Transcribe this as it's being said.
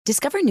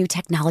Discover new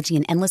technology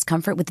and endless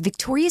comfort with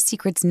Victoria's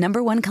Secret's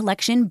 #1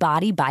 collection,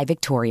 Body by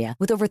Victoria.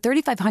 With over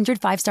 3,500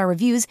 five-star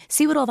reviews,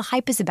 see what all the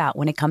hype is about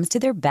when it comes to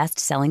their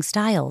best-selling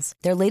styles.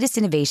 Their latest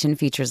innovation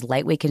features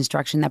lightweight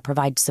construction that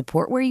provides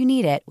support where you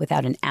need it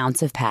without an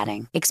ounce of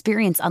padding.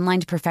 Experience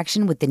unlined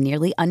perfection with the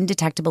nearly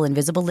undetectable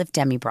Invisible Lift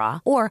Demi Bra,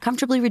 or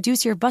comfortably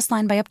reduce your bust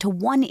line by up to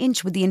 1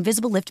 inch with the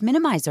Invisible Lift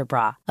Minimizer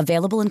Bra.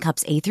 Available in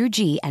cups A through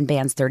G and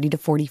bands 30 to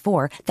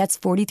 44. That's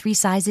 43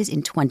 sizes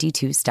in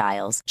 22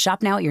 styles.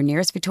 Shop now at your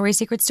nearest Victoria's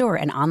Secret store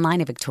and online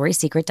at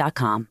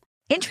victoriassecret.com.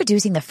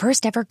 Introducing the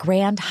first ever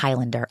Grand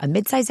Highlander, a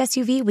midsize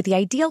SUV with the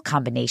ideal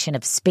combination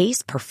of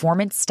space,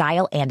 performance,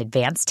 style, and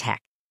advanced tech.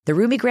 The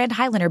roomy Grand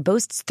Highlander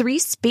boasts 3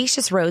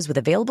 spacious rows with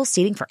available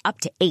seating for up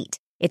to 8.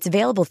 Its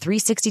available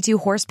 362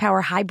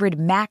 horsepower hybrid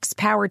max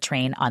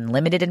powertrain on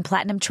limited and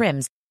platinum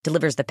trims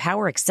delivers the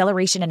power,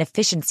 acceleration, and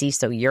efficiency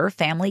so your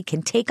family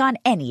can take on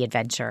any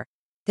adventure.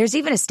 There's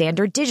even a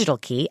standard digital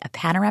key, a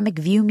panoramic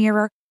view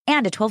mirror,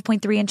 and a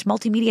 12.3-inch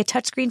multimedia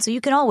touchscreen so you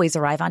can always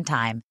arrive on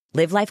time.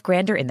 Live life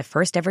grander in the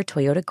first ever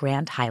Toyota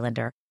Grand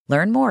Highlander.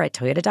 Learn more at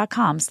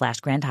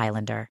toyota.com/Grand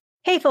Highlander.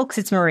 Hey folks,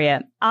 it's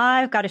Maria.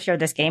 I've got to share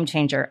this game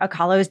changer,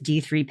 Akalo's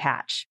D3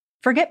 patch.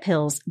 Forget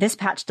pills, this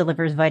patch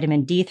delivers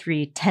vitamin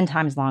D3 10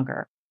 times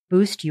longer.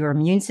 Boost your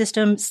immune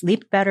system,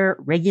 sleep better,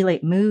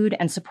 regulate mood,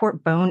 and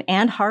support bone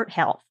and heart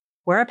health.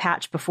 Wear a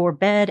patch before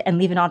bed and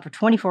leave it on for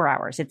 24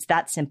 hours. It's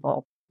that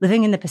simple.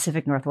 Living in the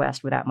Pacific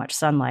Northwest without much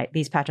sunlight,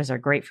 these patches are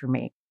great for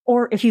me.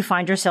 Or if you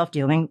find yourself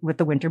dealing with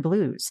the winter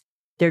blues.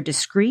 They're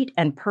discreet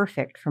and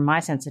perfect for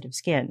my sensitive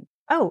skin.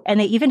 Oh, and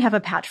they even have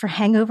a patch for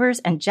hangovers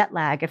and jet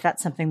lag if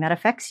that's something that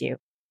affects you.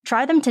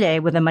 Try them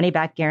today with a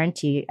money-back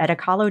guarantee at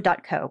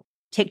akalo.co.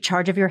 Take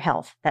charge of your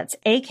health. That's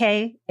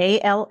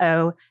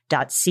akalo.co.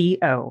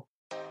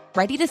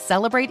 Ready to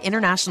celebrate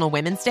International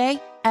Women's Day?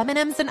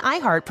 M&M's and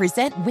iHeart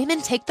present Women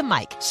Take the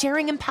Mic,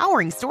 sharing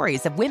empowering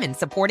stories of women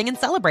supporting and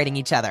celebrating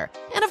each other.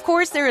 And of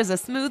course, there is a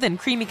smooth and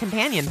creamy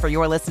companion for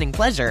your listening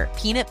pleasure,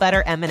 peanut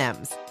butter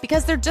M&M's.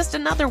 Because they're just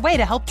another way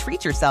to help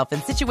treat yourself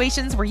in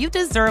situations where you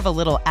deserve a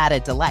little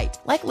added delight,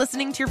 like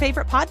listening to your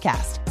favorite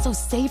podcast. So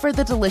savor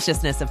the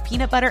deliciousness of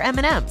peanut butter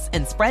M&M's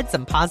and spread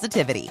some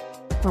positivity.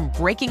 From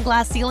breaking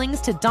glass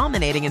ceilings to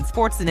dominating in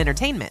sports and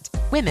entertainment,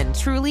 women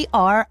truly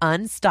are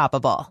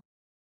unstoppable.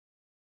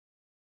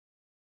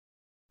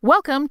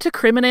 Welcome to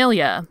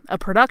Criminalia, a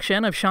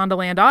production of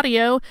Shondaland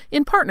Audio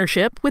in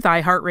partnership with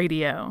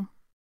iHeartRadio.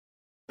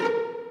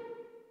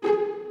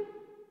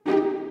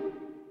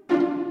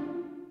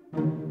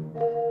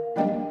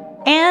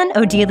 Anne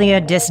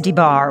Odelia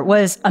Dis-DeBar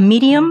was a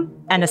medium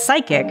and a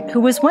psychic who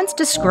was once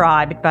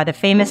described by the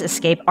famous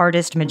escape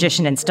artist,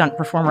 magician, and stunt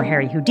performer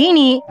Harry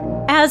Houdini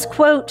as,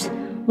 quote,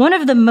 one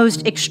of the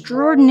most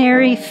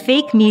extraordinary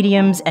fake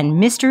mediums and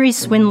mystery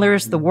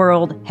swindlers the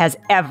world has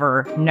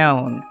ever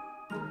known.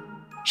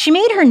 She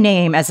made her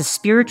name as a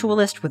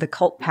spiritualist with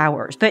occult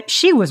powers, but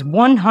she was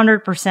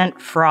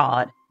 100%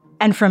 fraud.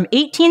 And from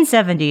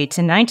 1870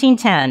 to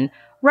 1910,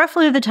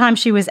 roughly the time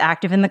she was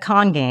active in the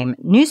con game,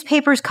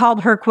 newspapers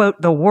called her,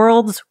 quote, the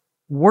world's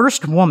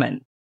worst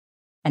woman.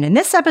 And in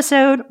this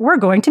episode, we're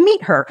going to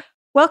meet her.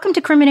 Welcome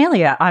to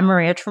Criminalia. I'm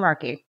Maria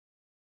Tremarchi.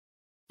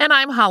 And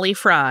I'm Holly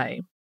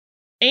Fry.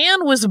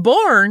 Anne was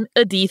born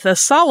Editha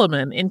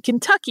Solomon in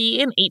Kentucky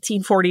in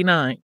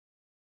 1849.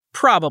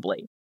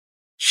 Probably.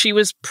 She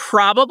was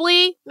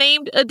probably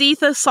named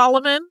Editha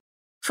Solomon.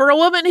 For a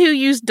woman who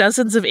used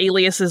dozens of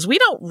aliases, we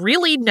don't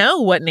really know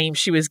what name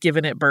she was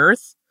given at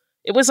birth.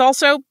 It was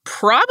also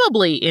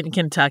probably in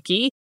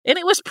Kentucky, and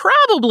it was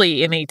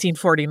probably in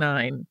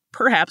 1849,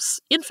 perhaps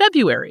in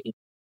February.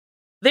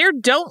 There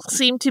don't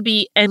seem to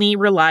be any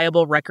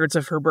reliable records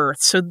of her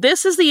birth, so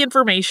this is the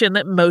information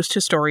that most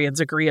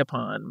historians agree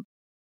upon.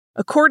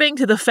 According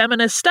to the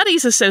Feminist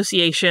Studies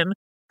Association,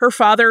 her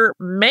father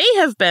may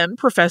have been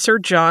Professor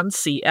John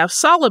C.F.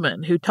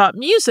 Solomon, who taught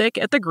music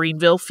at the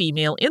Greenville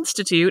Female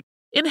Institute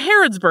in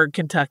Harrodsburg,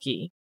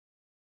 Kentucky.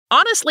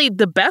 Honestly,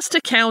 the best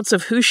accounts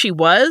of who she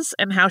was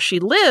and how she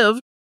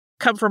lived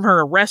come from her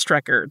arrest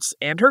records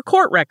and her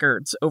court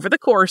records over the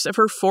course of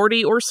her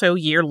 40 or so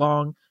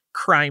year-long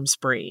crime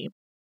spree.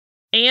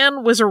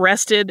 Anne was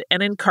arrested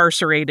and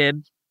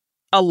incarcerated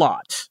a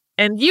lot,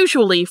 and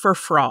usually for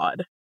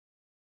fraud.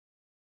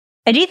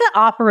 Editha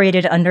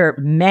operated under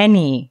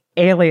many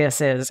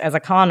aliases as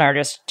a con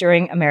artist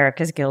during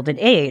America's Gilded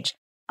Age.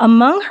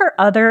 Among her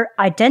other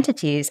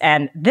identities,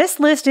 and this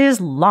list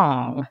is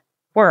long,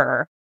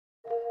 were,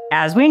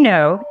 as we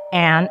know,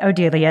 Anne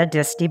Odelia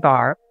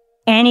Dis-DeBar,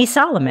 Annie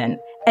Solomon,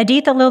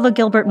 Editha Lola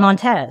Gilbert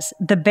Montez,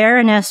 the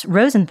Baroness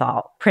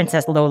Rosenthal,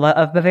 Princess Lola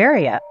of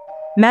Bavaria,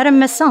 Madame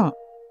Masson,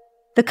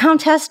 the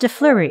Comtesse de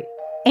Fleury,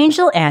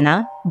 Angel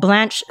Anna,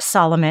 Blanche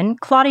Solomon,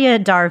 Claudia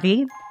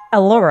Darby,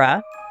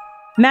 Elora,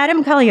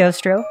 Madame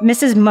Cagliostro,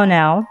 Mrs.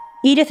 Monell,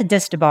 Edith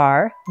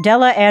Dis-DeBar,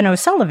 Della Ann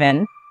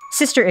O'Sullivan,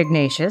 Sister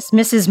Ignatius,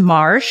 Mrs.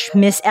 Marsh,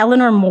 Miss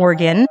Eleanor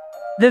Morgan,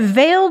 the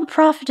Veiled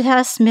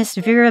Prophetess, Miss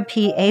Vera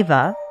P.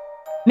 Ava,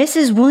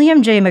 Mrs.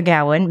 William J.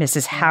 McGowan,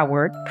 Mrs.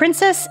 Howard,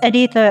 Princess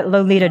Editha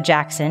Lolita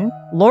Jackson,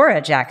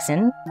 Laura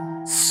Jackson,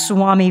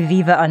 Swami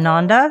Viva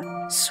Ananda,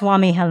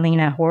 Swami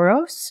Helena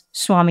Horos,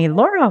 Swami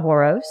Laura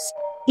Horos,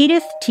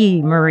 Edith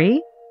T.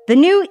 Murray, the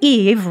new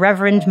Eve,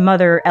 Reverend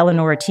Mother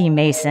Eleanor T.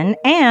 Mason,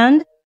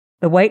 and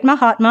the White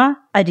Mahatma,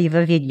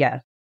 Adiva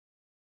Vidya.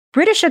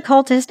 British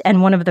occultist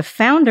and one of the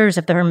founders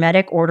of the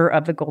Hermetic Order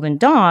of the Golden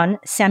Dawn,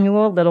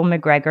 Samuel Little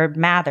McGregor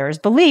Mathers,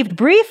 believed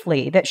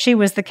briefly that she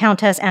was the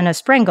Countess Anna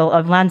Sprengel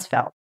of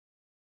Landsfeld.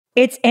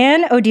 It's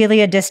Anne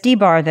Odelia de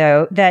Stibar,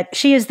 though, that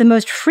she is the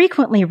most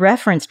frequently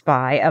referenced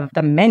by of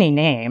the many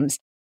names,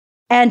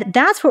 and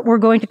that's what we're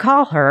going to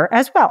call her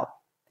as well.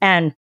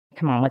 And,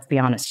 come on, let's be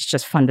honest, it's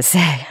just fun to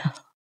say.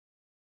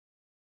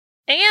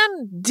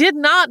 Anne did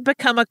not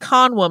become a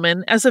con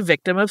woman as a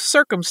victim of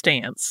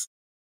circumstance.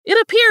 It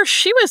appears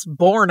she was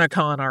born a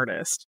con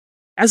artist.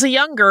 As a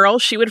young girl,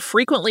 she would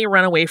frequently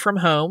run away from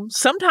home,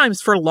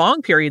 sometimes for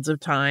long periods of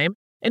time,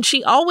 and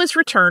she always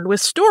returned with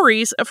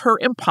stories of her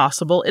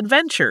impossible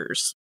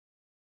adventures.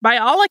 By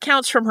all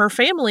accounts from her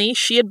family,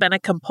 she had been a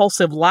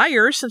compulsive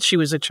liar since she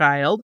was a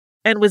child,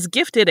 and was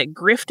gifted at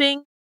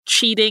grifting,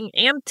 cheating,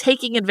 and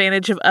taking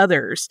advantage of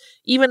others,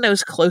 even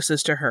those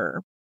closest to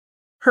her.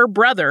 Her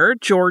brother,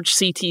 George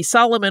C.T.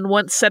 Solomon,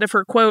 once said of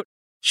her, quote,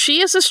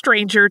 "She is a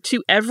stranger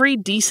to every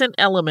decent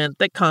element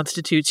that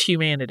constitutes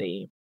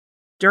humanity.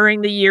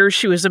 During the years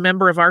she was a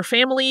member of our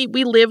family,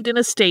 we lived in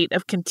a state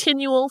of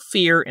continual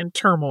fear and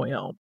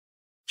turmoil.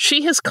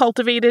 She has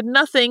cultivated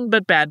nothing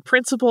but bad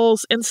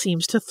principles and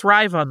seems to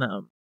thrive on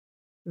them.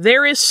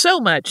 There is so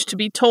much to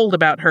be told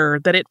about her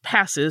that it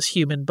passes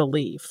human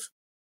belief."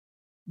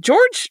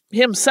 George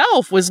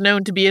himself was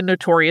known to be a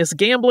notorious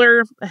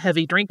gambler, a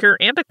heavy drinker,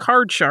 and a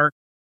card shark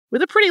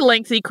with a pretty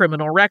lengthy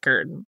criminal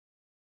record.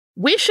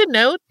 We should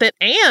note that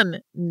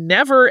Anne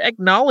never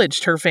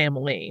acknowledged her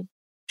family.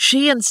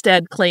 She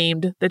instead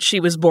claimed that she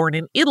was born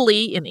in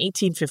Italy in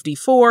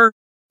 1854,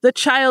 the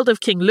child of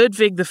King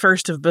Ludwig I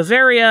of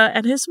Bavaria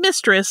and his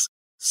mistress,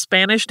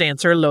 Spanish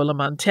dancer Lola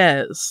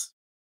Montez.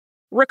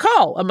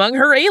 Recall, among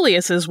her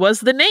aliases was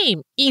the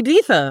name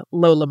Editha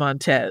Lola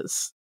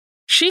Montez.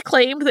 She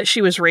claimed that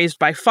she was raised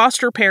by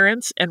foster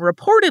parents and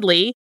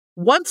reportedly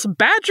once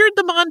badgered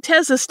the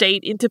Montez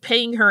estate into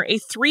paying her a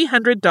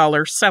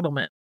 $300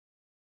 settlement.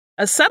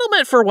 A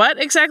settlement for what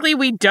exactly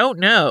we don't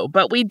know,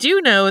 but we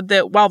do know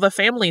that while the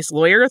family's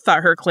lawyer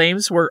thought her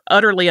claims were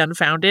utterly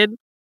unfounded,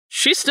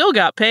 she still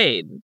got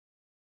paid.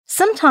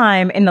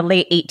 Sometime in the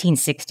late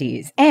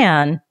 1860s,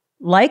 Anne,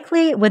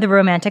 likely with a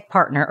romantic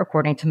partner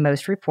according to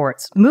most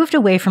reports, moved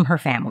away from her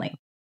family.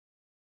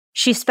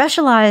 She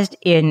specialized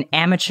in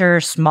amateur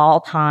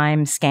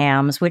small-time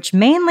scams, which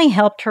mainly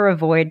helped her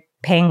avoid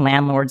paying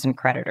landlords and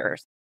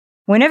creditors.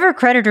 Whenever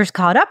creditors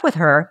caught up with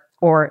her,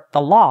 or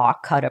the law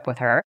caught up with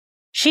her,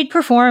 she'd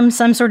perform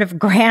some sort of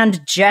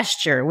grand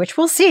gesture, which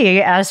we'll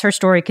see as her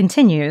story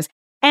continues,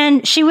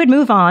 and she would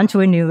move on to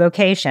a new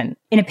location.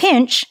 In a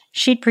pinch,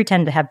 she'd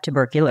pretend to have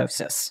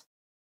tuberculosis.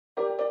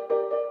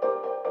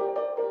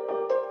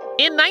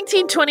 In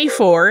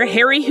 1924,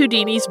 Harry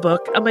Houdini's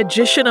book, A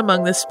Magician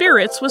Among the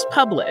Spirits, was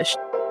published,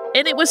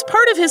 and it was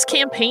part of his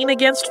campaign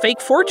against fake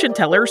fortune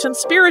tellers and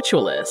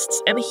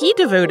spiritualists, and he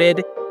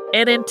devoted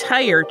an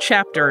entire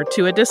chapter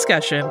to a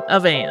discussion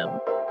of Anne.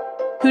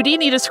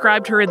 Houdini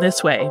described her in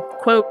this way,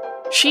 quote,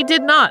 "She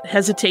did not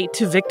hesitate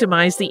to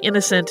victimize the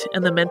innocent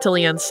and the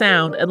mentally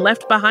unsound and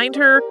left behind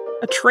her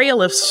a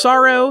trail of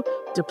sorrow,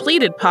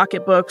 depleted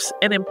pocketbooks,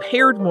 and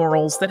impaired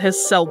morals that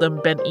has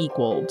seldom been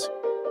equaled.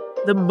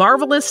 The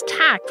marvelous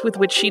tact with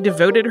which she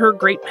devoted her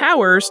great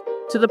powers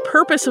to the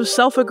purpose of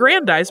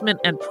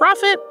self-aggrandizement and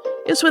profit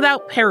is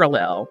without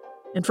parallel,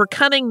 and for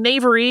cunning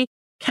knavery,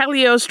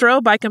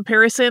 Cagliostro, by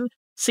comparison,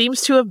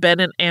 seems to have been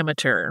an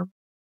amateur.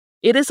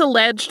 It is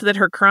alleged that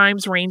her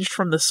crimes ranged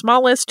from the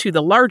smallest to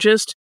the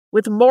largest,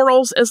 with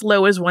morals as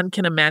low as one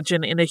can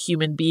imagine in a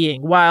human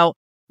being, while,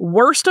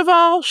 worst of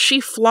all, she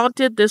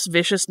flaunted this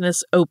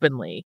viciousness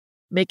openly,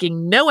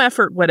 making no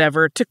effort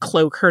whatever to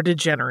cloak her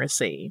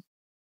degeneracy."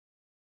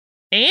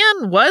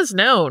 Anne was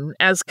known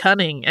as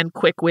cunning and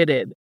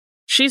quick-witted.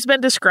 She's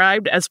been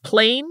described as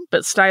plain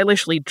but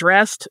stylishly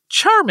dressed,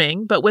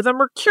 charming but with a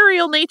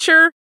mercurial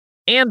nature,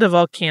 and a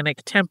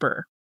volcanic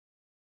temper.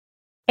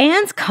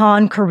 Anne's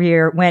con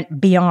career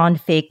went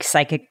beyond fake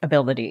psychic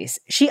abilities.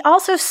 She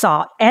also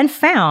sought and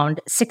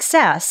found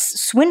success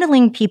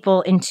swindling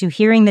people into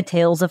hearing the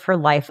tales of her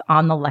life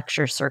on the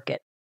lecture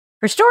circuit.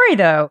 Her story,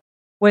 though,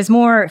 was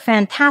more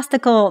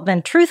fantastical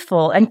than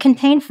truthful and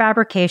contained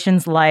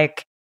fabrications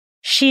like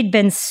she'd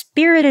been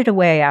spirited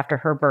away after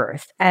her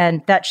birth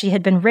and that she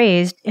had been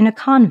raised in a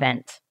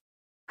convent.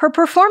 Her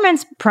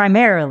performance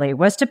primarily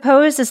was to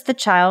pose as the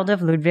child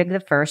of Ludwig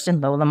I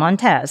and Lola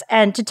Montez,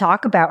 and to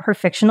talk about her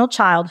fictional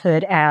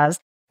childhood as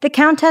the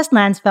Countess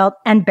Landsfeld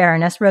and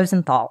Baroness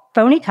Rosenthal,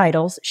 phony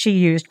titles she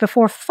used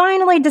before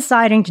finally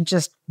deciding to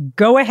just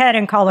go ahead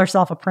and call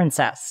herself a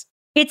princess.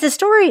 It's a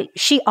story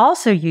she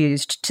also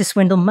used to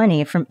swindle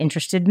money from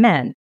interested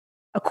men.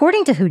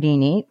 According to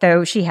Houdini,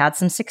 though she had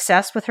some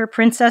success with her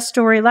princess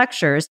story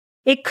lectures,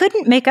 it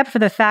couldn't make up for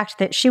the fact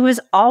that she was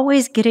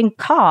always getting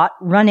caught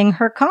running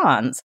her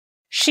cons.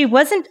 She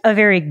wasn't a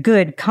very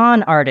good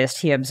con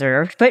artist, he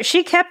observed, but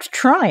she kept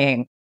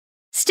trying.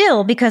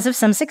 Still, because of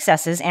some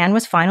successes, Anne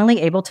was finally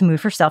able to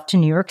move herself to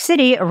New York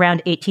City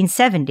around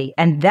 1870,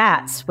 and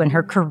that's when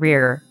her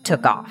career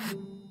took off.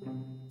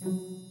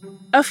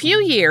 A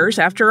few years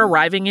after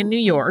arriving in New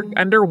York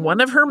under one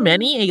of her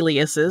many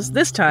aliases,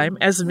 this time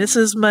as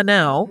Mrs.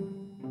 Meynell,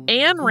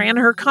 Anne ran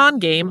her con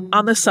game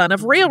on the son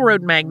of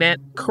railroad magnate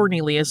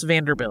Cornelius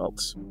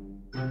Vanderbilt.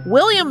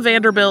 William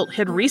Vanderbilt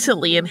had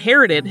recently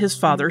inherited his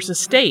father's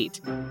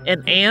estate,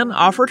 and Anne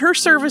offered her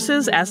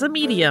services as a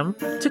medium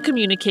to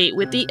communicate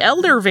with the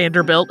elder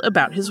Vanderbilt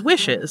about his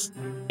wishes,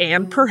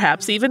 and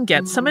perhaps even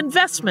get some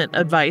investment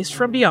advice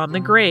from beyond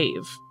the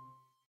grave.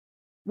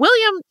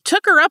 William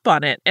took her up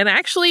on it and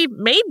actually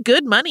made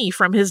good money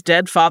from his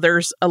dead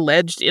father's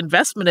alleged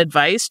investment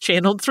advice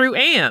channeled through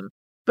Anne.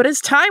 But as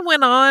time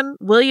went on,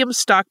 William's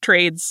stock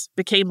trades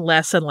became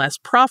less and less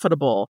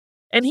profitable,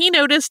 and he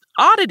noticed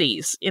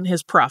oddities in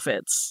his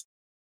profits.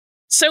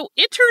 So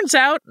it turns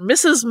out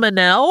Mrs.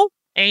 Meynell,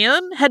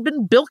 Anne, had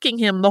been bilking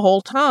him the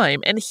whole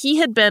time, and he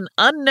had been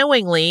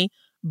unknowingly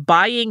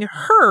buying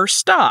her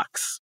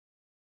stocks.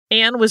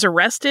 Anne was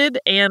arrested,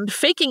 and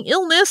faking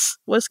illness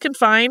was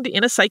confined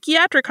in a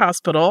psychiatric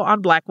hospital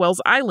on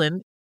Blackwell's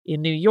Island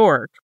in New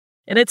York.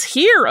 And it's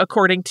here,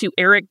 according to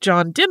Eric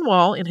John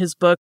Dinwall in his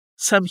book,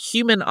 Some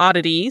Human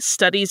Oddities,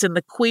 Studies in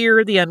the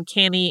Queer, the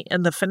Uncanny,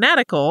 and the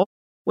Fanatical,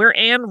 where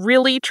Anne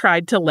really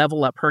tried to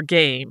level up her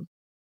game.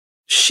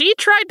 She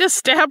tried to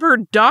stab her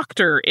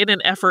doctor in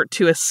an effort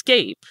to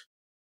escape.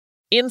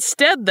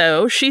 Instead,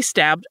 though, she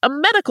stabbed a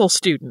medical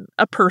student,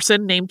 a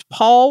person named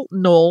Paul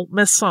Noel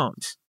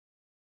Messant.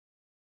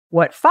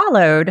 What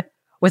followed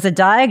was a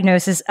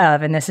diagnosis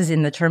of, and this is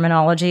in the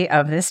terminology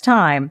of this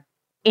time,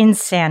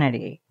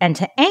 insanity. And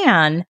to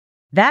Anne,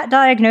 that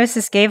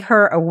diagnosis gave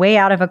her a way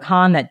out of a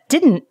con that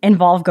didn't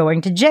involve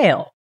going to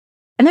jail.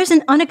 And there's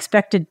an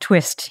unexpected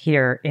twist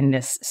here in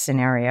this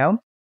scenario.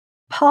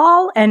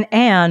 Paul and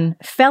Anne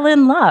fell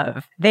in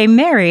love. They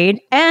married,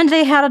 and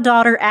they had a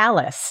daughter,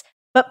 Alice.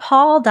 But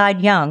Paul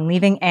died young,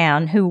 leaving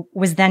Anne, who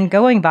was then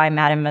going by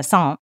Madame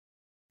Messant,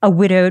 a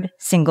widowed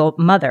single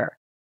mother.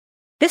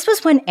 This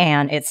was when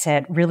Anne, it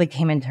said, really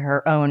came into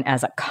her own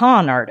as a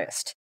con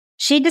artist.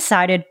 She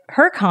decided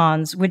her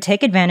cons would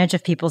take advantage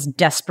of people's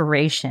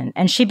desperation,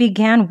 and she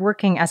began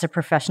working as a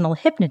professional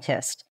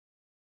hypnotist.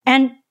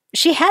 And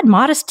she had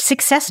modest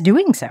success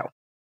doing so.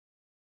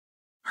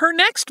 Her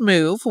next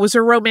move was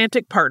a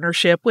romantic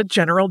partnership with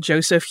General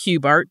Joseph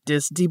Hubert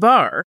Dis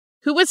Debar,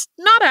 who was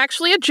not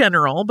actually a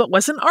general, but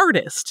was an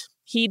artist.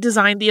 He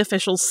designed the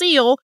official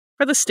seal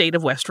for the state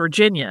of West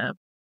Virginia.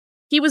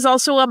 He was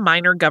also a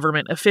minor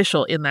government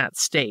official in that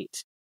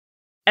state.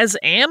 As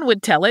Anne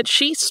would tell it,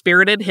 she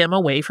spirited him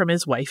away from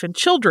his wife and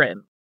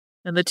children,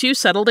 and the two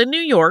settled in New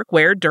York,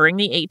 where during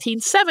the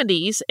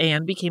 1870s,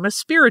 Anne became a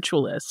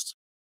spiritualist.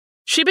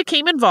 She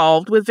became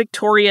involved with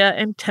Victoria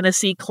and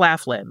Tennessee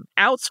Claflin,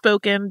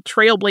 outspoken,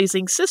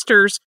 trailblazing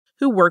sisters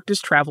who worked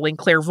as traveling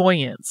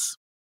clairvoyants.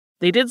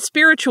 They did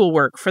spiritual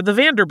work for the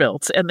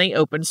Vanderbilts, and they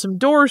opened some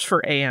doors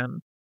for Anne.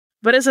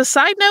 But as a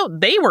side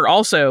note, they were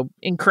also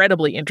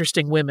incredibly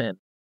interesting women.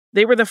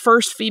 They were the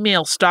first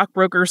female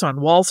stockbrokers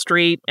on Wall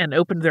Street and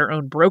opened their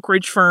own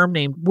brokerage firm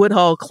named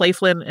Woodhull,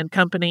 Claflin and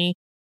Company.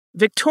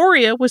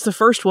 Victoria was the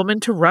first woman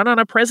to run on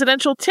a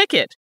presidential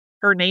ticket.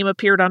 Her name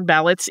appeared on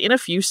ballots in a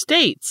few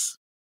states.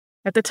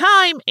 At the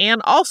time,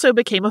 Anne also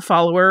became a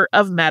follower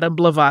of Madame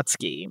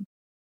Blavatsky.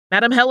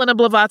 Madame Helena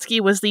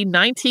Blavatsky was the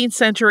 19th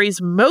century's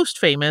most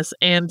famous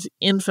and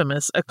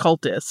infamous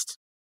occultist.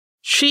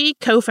 She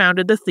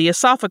co-founded the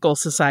Theosophical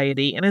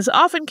Society and is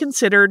often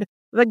considered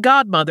the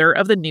godmother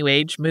of the New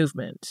Age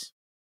movement.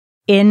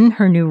 In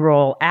her new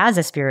role as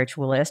a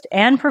spiritualist,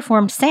 Anne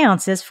performed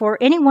seances for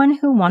anyone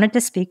who wanted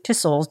to speak to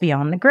souls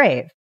beyond the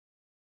grave.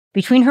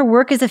 Between her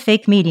work as a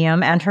fake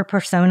medium and her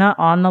persona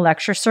on the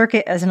lecture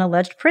circuit as an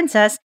alleged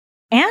princess,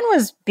 Anne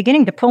was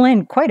beginning to pull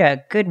in quite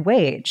a good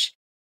wage.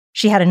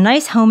 She had a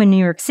nice home in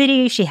New York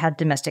City, she had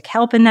domestic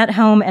help in that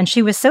home, and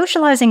she was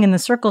socializing in the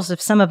circles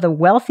of some of the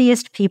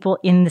wealthiest people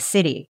in the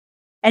city.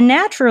 And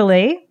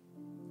naturally,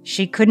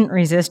 she couldn't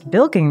resist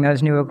bilking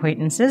those new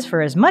acquaintances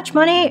for as much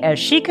money as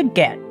she could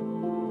get.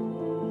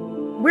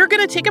 We're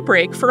going to take a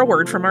break for a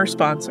word from our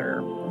sponsor.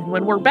 And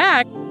when we're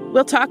back,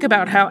 we'll talk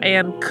about how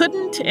Anne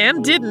couldn't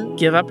and didn't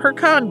give up her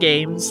con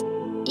games,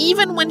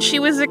 even when she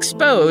was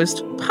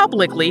exposed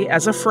publicly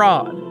as a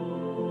fraud.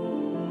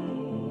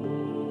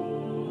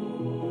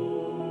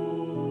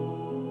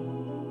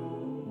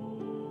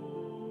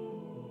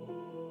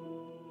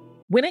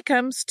 When it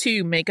comes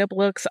to makeup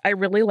looks, I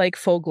really like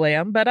full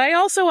glam, but I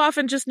also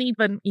often just need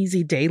an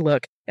easy day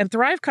look, and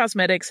Thrive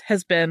Cosmetics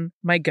has been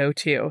my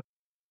go-to.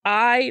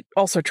 I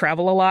also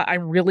travel a lot.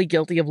 I'm really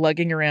guilty of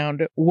lugging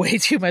around way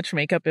too much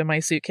makeup in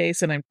my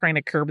suitcase, and I'm trying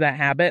to curb that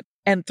habit.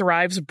 And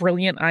Thrive's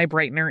Brilliant Eye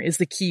Brightener is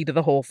the key to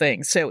the whole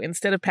thing. So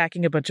instead of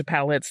packing a bunch of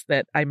palettes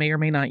that I may or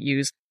may not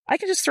use, I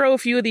can just throw a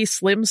few of these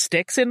slim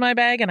sticks in my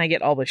bag and I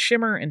get all the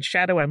shimmer and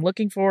shadow I'm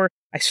looking for.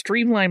 I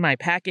streamline my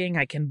packing.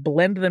 I can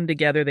blend them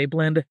together. They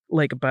blend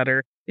like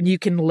butter. and you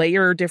can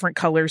layer different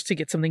colors to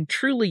get something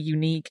truly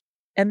unique.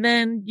 And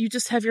then you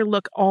just have your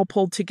look all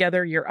pulled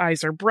together. Your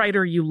eyes are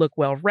brighter, you look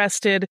well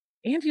rested,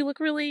 and you look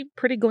really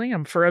pretty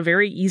glam for a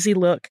very easy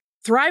look.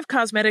 Thrive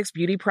Causemetics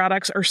beauty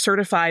products are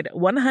certified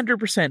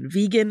 100%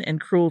 vegan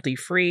and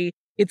cruelty-free.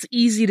 It's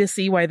easy to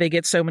see why they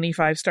get so many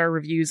 5-star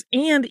reviews,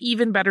 and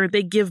even better,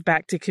 they give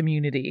back to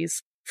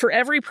communities. For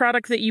every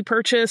product that you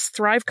purchase,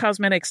 Thrive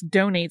Causemetics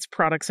donates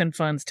products and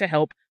funds to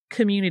help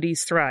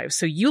communities thrive.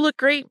 So you look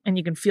great and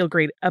you can feel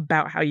great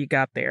about how you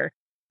got there.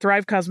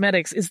 Thrive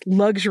Causemetics is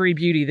luxury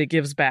beauty that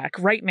gives back.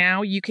 Right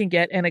now, you can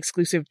get an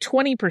exclusive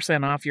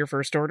 20% off your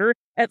first order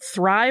at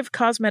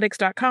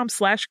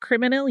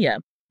thrivecosmetics.com/Criminalia.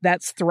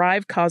 That's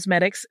Thrive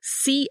Causemetics,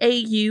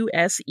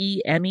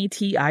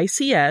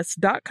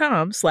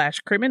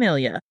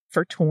 CAUSEMETICS.com/Criminalia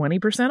for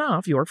 20%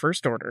 off your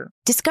first order.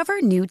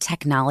 Discover new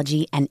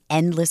technology and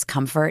endless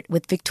comfort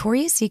with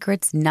Victoria's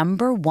Secret's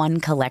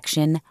 #1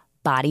 collection,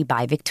 Body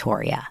by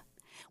Victoria.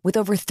 With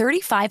over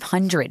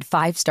 3,500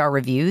 5-star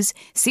reviews,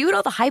 see what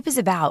all the hype is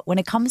about when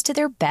it comes to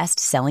their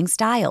best-selling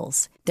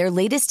styles. Their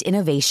latest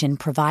innovation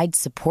provides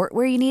support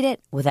where you need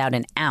it without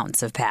an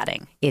ounce of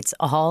padding. It's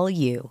all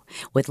you.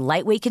 With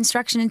lightweight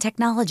construction and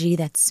technology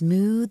that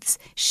smooths,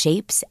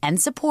 shapes, and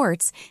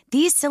supports,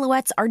 these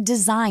silhouettes are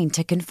designed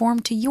to conform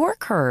to your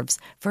curves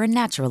for a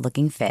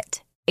natural-looking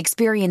fit.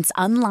 Experience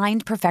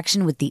unlined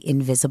perfection with the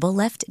Invisible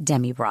Lift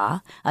Demi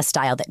Bra, a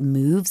style that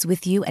moves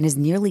with you and is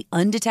nearly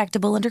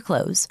undetectable under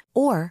clothes.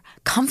 Or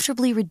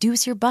comfortably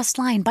reduce your bust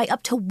line by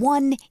up to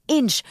 1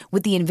 inch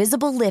with the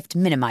Invisible Lift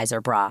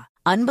Minimizer Bra.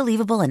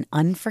 Unbelievable and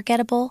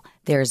unforgettable,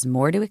 there's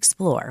more to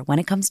explore when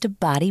it comes to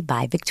Body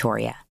by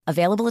Victoria.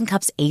 Available in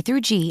cups A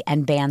through G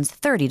and bands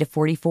 30 to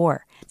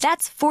 44.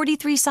 That's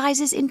 43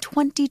 sizes in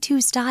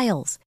 22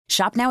 styles.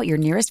 Shop now at your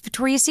nearest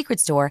Victoria's Secret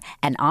store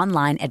and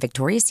online at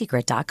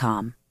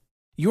victoriassecret.com.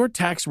 Your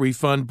tax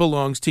refund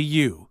belongs to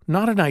you,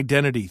 not an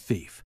identity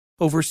thief.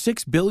 Over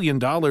 $6 billion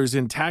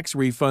in tax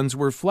refunds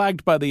were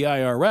flagged by the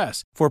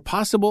IRS for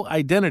possible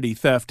identity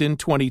theft in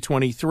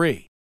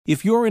 2023.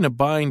 If you're in a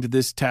bind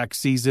this tax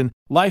season,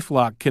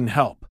 LifeLock can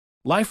help.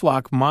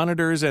 LifeLock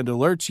monitors and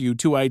alerts you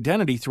to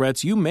identity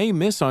threats you may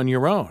miss on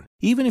your own,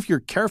 even if you're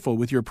careful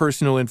with your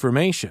personal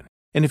information.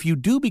 And if you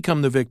do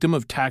become the victim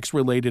of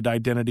tax-related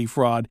identity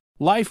fraud,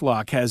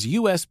 LifeLock has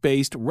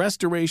U.S.-based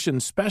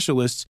restoration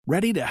specialists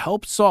ready to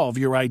help solve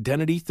your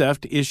identity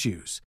theft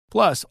issues.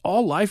 Plus,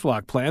 all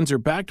LifeLock plans are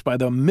backed by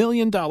the $1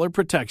 Million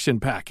Protection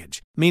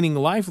Package, meaning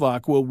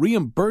LifeLock will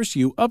reimburse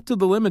you up to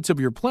the limits of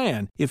your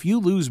plan if you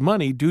lose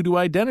money due to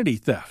identity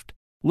theft.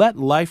 Let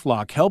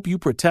LifeLock help you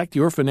protect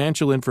your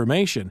financial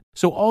information,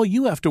 so all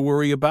you have to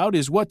worry about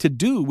is what to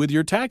do with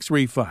your tax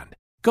refund.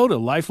 Go to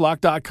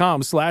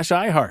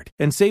LifeLock.com/iHeart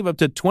and save up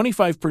to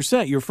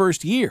 25% your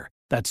first year.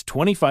 That's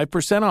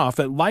 25% off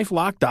at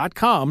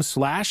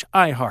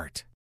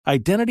LifeLock.com/iHeart.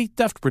 Identity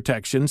theft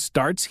protection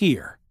starts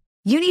here.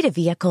 You need a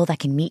vehicle that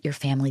can meet your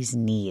family's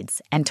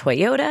needs, and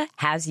Toyota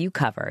has you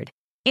covered.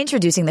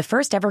 Introducing the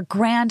first ever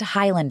Grand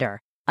Highlander,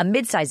 a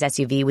midsize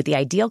SUV with the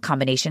ideal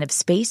combination of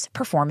space,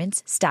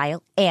 performance,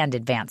 style, and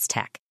advanced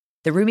tech.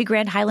 The roomy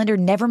Grand Highlander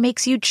never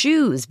makes you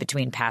choose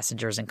between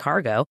passengers and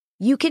cargo.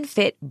 You can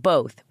fit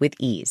both with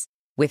ease.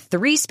 With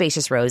 3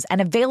 spacious rows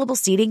and available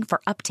seating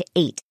for up to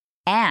 8,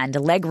 and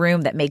leg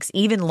room that makes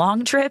even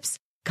long trips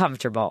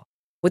comfortable.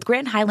 With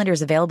Grand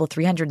Highlander's available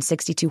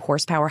 362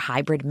 horsepower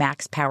hybrid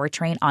max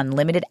powertrain on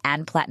limited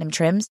and platinum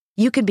trims,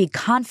 you can be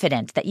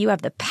confident that you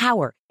have the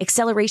power,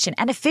 acceleration,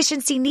 and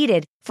efficiency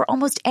needed for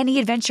almost any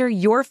adventure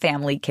your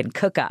family can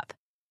cook up.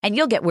 And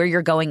you'll get where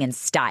you're going in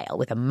style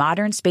with a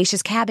modern,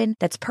 spacious cabin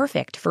that's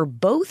perfect for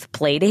both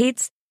play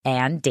dates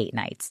and date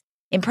nights.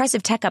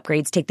 Impressive tech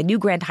upgrades take the new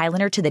Grand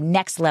Highlander to the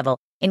next level,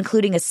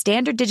 including a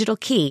standard digital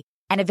key,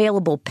 an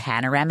available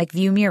panoramic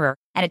view mirror,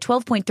 and a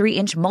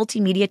 12.3-inch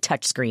multimedia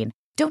touchscreen.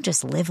 Don't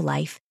just live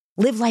life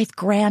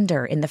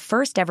grander in the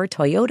first ever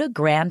Toyota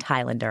Grand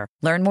Highlander.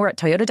 Learn more at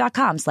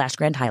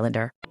toyota.com/Grand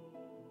Highlander.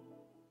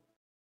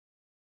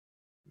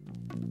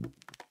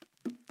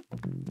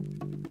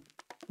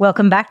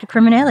 Welcome back to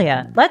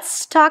Criminalia.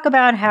 Let's talk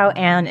about how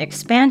Anne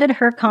expanded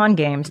her con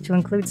games to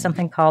include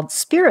something called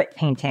spirit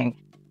painting,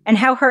 and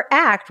how her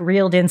act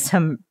reeled in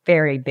some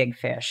very big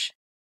fish.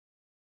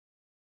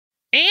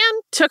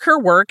 Anne took her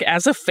work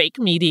as a fake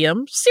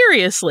medium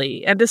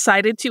seriously and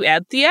decided to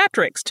add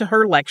theatrics to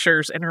her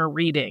lectures and her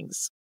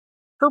readings.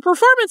 Her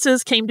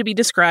performances came to be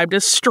described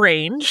as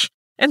strange,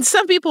 and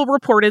some people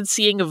reported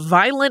seeing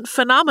violent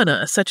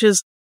phenomena such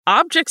as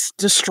objects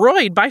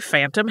destroyed by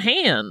phantom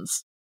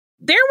hands.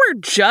 There were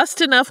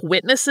just enough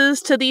witnesses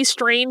to these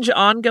strange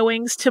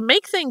ongoings to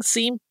make things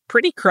seem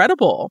pretty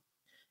credible.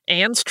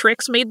 Anne's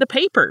tricks made the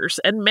papers,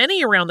 and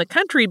many around the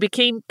country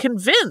became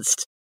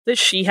convinced that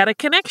she had a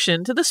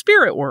connection to the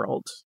spirit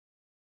world.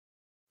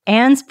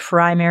 Anne's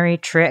primary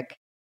trick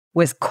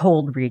was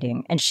cold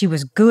reading, and she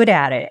was good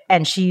at it,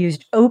 and she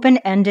used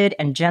open-ended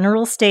and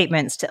general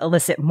statements to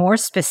elicit more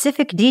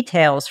specific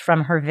details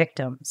from her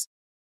victims.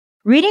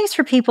 Readings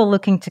for people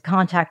looking to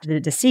contact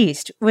the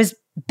deceased was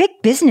big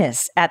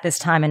business at this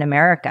time in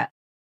America.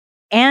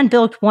 and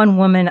bilked one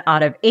woman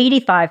out of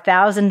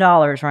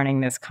 $85,000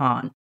 running this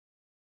con.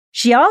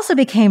 She also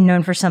became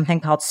known for something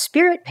called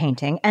spirit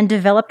painting and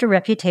developed a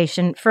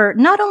reputation for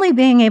not only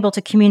being able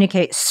to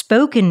communicate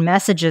spoken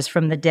messages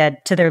from the dead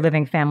to their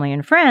living family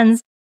and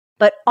friends,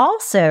 but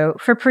also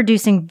for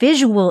producing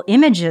visual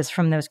images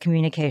from those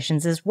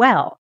communications as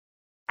well.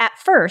 At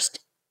first,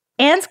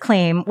 Anne's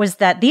claim was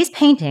that these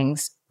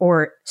paintings,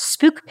 or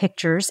spook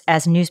pictures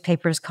as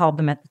newspapers called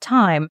them at the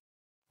time,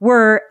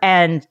 were,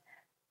 and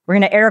we're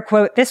going to air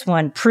quote this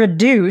one,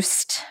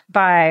 produced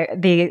by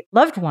the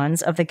loved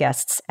ones of the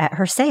guests at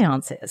her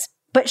seances.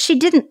 But she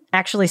didn't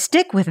actually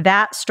stick with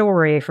that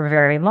story for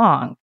very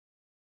long.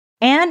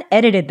 Anne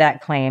edited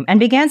that claim and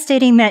began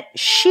stating that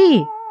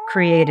she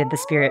created the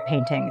spirit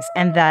paintings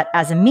and that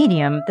as a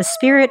medium, the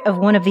spirit of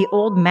one of the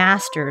old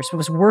masters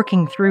was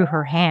working through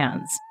her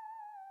hands.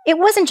 It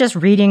wasn't just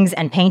readings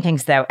and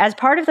paintings, though. As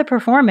part of the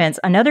performance,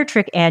 another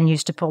trick Anne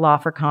used to pull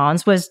off for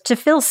cons was to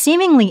fill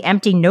seemingly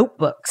empty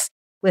notebooks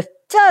with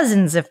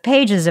dozens of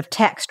pages of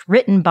text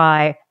written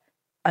by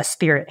a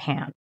spirit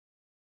hand.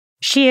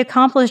 She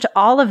accomplished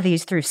all of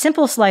these through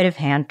simple sleight of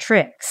hand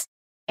tricks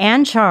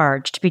and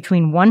charged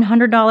between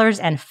 $100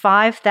 and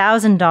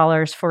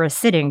 $5,000 for a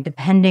sitting,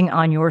 depending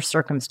on your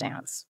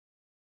circumstance.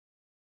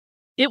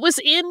 It was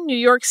in New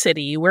York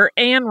City where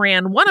Anne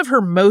ran one of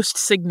her most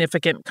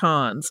significant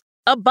cons,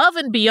 above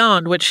and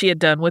beyond what she had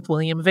done with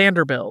William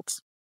Vanderbilt.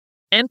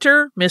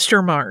 Enter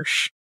Mr.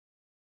 Marsh.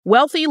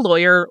 Wealthy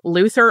lawyer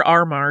Luther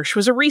R. Marsh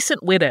was a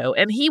recent widow,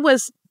 and he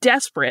was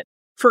desperate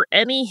for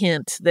any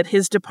hint that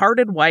his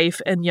departed wife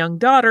and young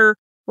daughter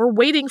were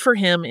waiting for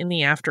him in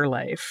the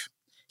afterlife.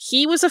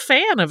 He was a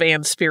fan of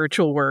Anne's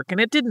spiritual work, and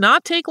it did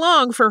not take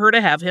long for her to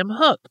have him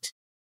hooked.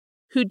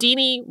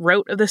 Houdini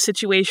wrote of the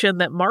situation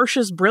that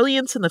Marsh's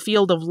brilliance in the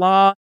field of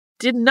law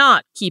did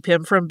not keep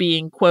him from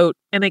being, quote,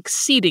 an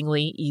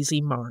exceedingly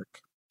easy mark.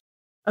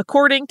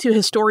 According to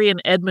historian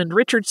Edmund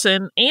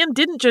Richardson, Anne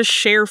didn't just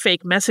share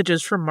fake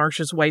messages from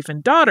Marsh's wife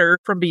and daughter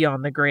from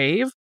beyond the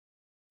grave.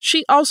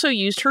 She also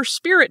used her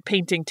spirit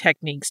painting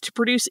techniques to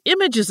produce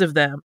images of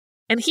them,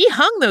 and he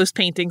hung those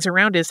paintings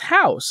around his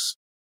house.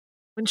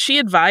 When she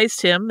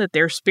advised him that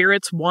their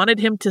spirits wanted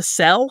him to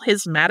sell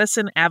his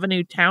Madison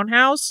Avenue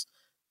townhouse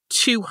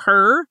to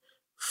her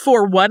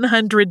for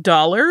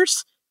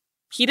 $100,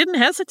 he didn't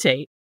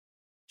hesitate.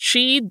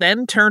 She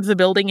then turned the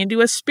building into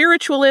a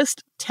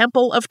spiritualist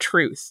temple of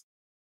truth.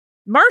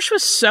 Marsh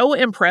was so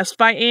impressed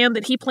by Anne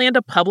that he planned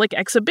a public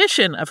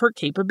exhibition of her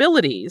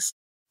capabilities.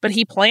 But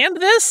he planned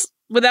this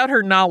without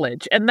her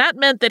knowledge, and that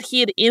meant that he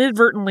had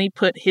inadvertently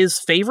put his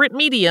favorite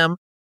medium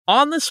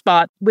on the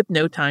spot with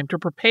no time to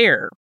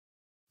prepare.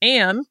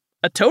 Anne,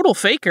 a total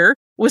faker,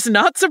 was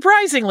not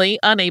surprisingly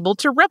unable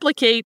to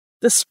replicate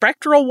the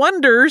spectral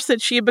wonders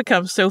that she had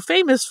become so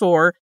famous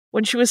for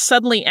when she was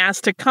suddenly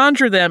asked to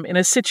conjure them in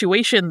a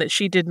situation that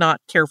she did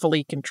not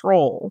carefully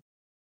control.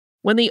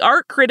 When the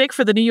art critic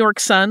for the New York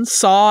Sun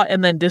saw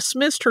and then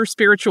dismissed her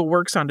spiritual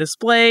works on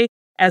display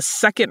as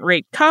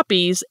second-rate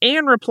copies,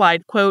 Anne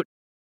replied, quote,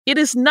 "It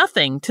is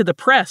nothing to the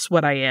press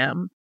what I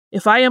am.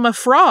 If I am a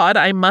fraud,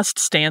 I must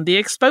stand the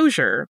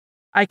exposure.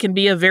 I can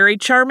be a very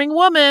charming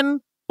woman,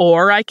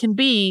 or I can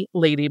be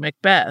Lady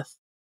Macbeth."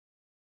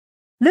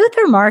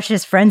 Luther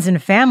Marsh's friends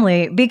and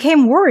family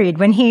became worried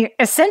when he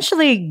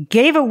essentially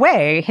gave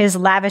away his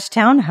lavish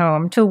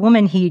townhome to a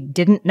woman he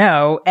didn't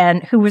know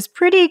and who was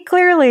pretty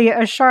clearly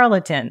a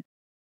charlatan.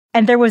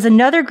 And there was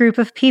another group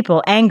of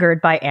people angered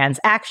by Anne's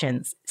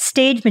actions,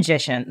 stage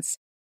magicians.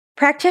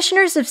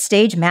 Practitioners of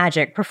stage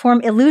magic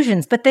perform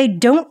illusions, but they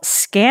don't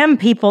scam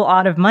people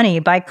out of money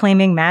by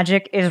claiming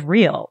magic is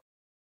real.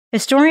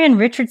 Historian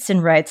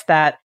Richardson writes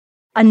that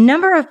a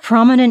number of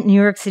prominent New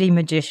York City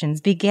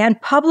magicians began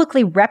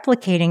publicly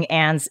replicating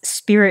Anne's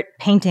spirit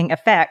painting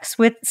effects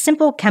with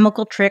simple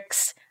chemical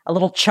tricks, a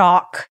little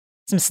chalk,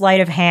 some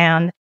sleight of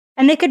hand,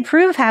 and they could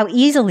prove how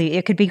easily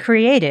it could be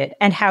created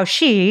and how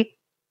she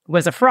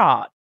was a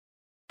fraud.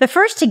 The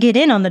first to get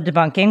in on the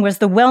debunking was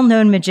the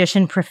well-known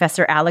magician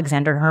Professor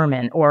Alexander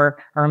Herman,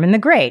 or Herman the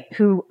Great,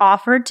 who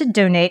offered to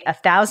donate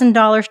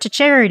 $1,000 to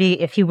charity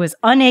if he was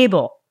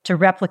unable to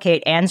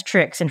replicate Anne's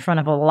tricks in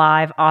front of a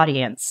live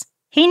audience.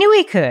 He knew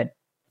he could,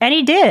 and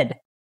he did.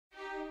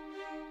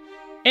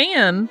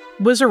 Anne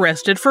was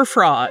arrested for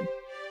fraud.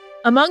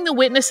 Among the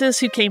witnesses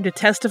who came to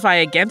testify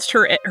against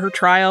her at her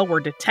trial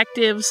were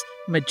detectives,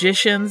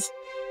 magicians,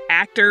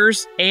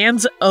 actors,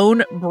 Anne's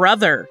own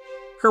brother.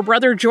 Her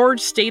brother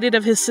George stated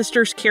of his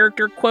sister's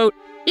character, quote,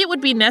 "It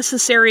would be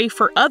necessary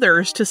for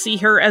others to see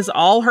her as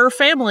all her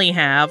family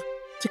have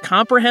to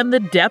comprehend the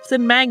depth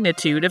and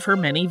magnitude of her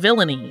many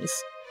villainies.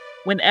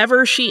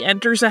 Whenever she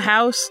enters a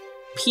house,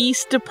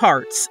 peace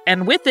departs,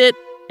 and with it,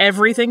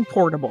 everything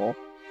portable.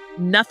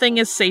 Nothing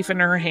is safe in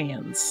her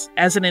hands.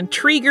 As an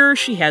intriguer,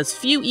 she has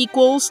few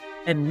equals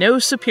and no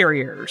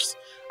superiors.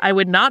 I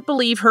would not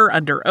believe her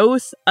under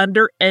oath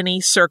under any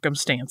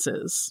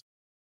circumstances."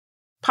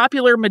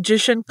 Popular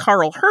magician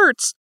Carl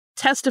Hertz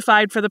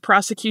testified for the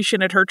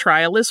prosecution at her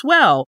trial as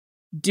well,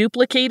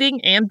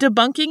 duplicating and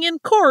debunking in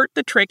court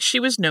the tricks she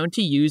was known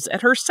to use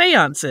at her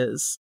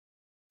seances.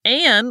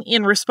 Anne,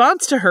 in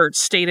response to Hertz,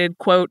 stated,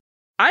 quote,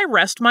 "I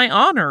rest my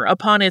honor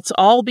upon its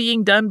all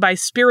being done by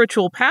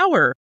spiritual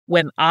power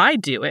when I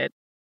do it."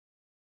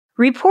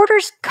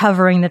 Reporters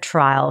covering the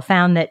trial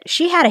found that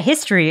she had a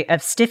history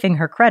of stiffing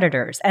her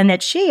creditors and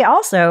that she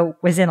also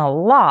was in a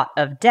lot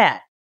of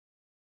debt.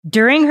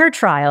 During her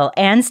trial,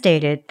 Anne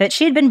stated that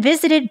she had been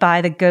visited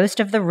by the ghost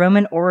of the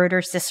Roman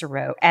orator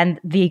Cicero and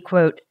the,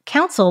 quote,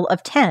 Council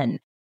of 10,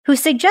 who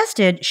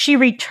suggested she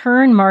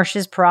return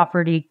Marcia's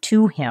property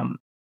to him.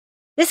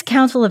 This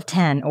Council of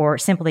 10, or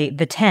simply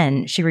the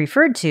 10 she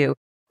referred to,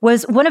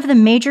 was one of the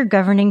major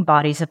governing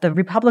bodies of the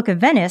Republic of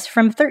Venice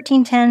from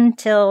 1310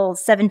 till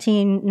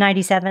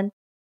 1797.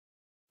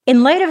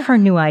 In light of her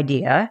new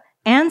idea,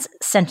 Anne's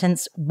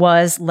sentence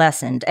was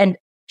lessened, and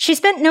she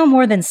spent no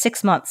more than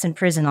 6 months in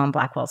prison on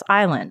Blackwell's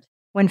Island.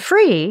 When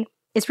free,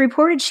 it's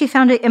reported she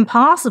found it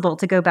impossible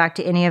to go back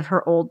to any of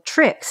her old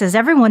tricks, as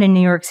everyone in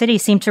New York City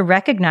seemed to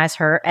recognize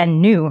her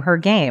and knew her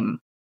game.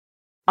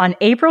 On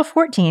April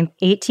 14,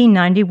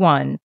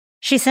 1891,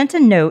 she sent a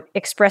note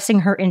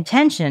expressing her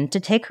intention to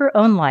take her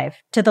own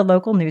life to the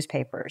local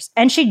newspapers,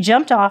 and she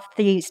jumped off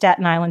the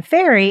Staten Island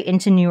ferry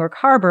into New York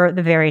Harbor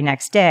the very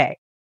next day.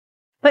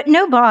 But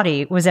no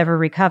body was ever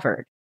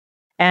recovered,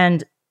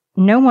 and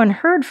no one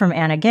heard from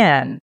Anne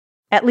again,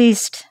 at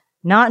least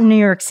not in New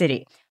York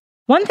City.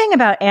 One thing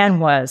about Anne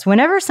was,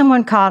 whenever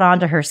someone caught on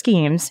to her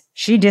schemes,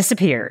 she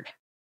disappeared.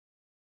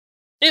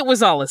 It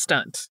was all a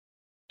stunt.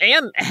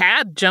 Anne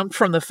had jumped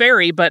from the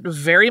ferry, but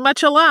very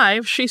much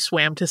alive, she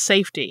swam to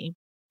safety.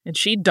 And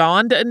she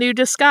donned a new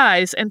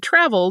disguise and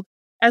traveled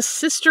as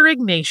Sister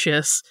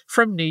Ignatius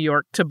from New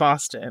York to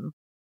Boston.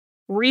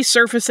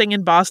 Resurfacing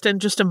in Boston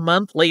just a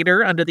month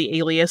later under the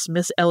alias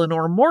Miss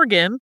Eleanor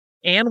Morgan,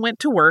 Anne went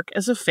to work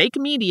as a fake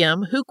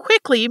medium who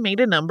quickly made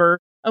a number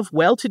of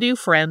well-to-do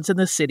friends in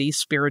the city's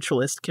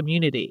spiritualist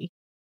community.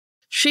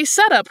 She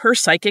set up her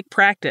psychic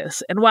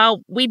practice, and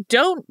while we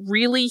don't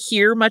really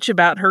hear much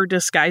about her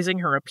disguising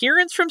her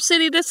appearance from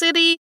city to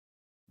city,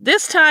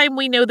 this time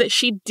we know that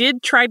she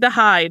did try to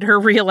hide her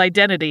real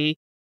identity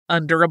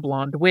under a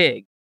blonde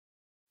wig.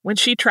 When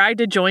she tried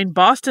to join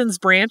Boston's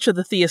branch of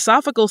the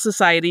Theosophical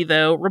Society,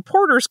 though,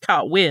 reporters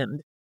caught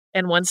wind,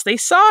 and once they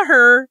saw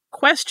her,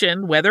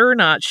 questioned whether or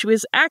not she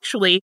was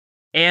actually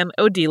Anne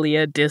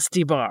Odelia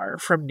Disdebar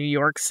from New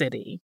York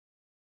City.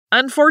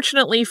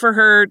 Unfortunately for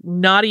her,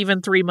 not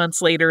even 3 months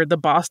later, the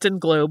Boston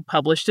Globe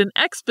published an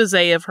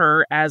exposé of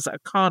her as a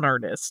con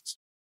artist.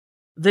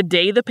 The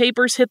day the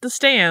papers hit the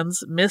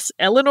stands, Miss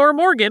Eleanor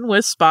Morgan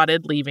was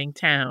spotted leaving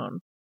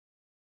town.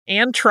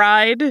 Anne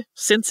tried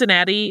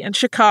Cincinnati and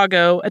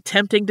Chicago,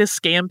 attempting to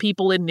scam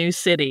people in new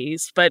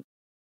cities, but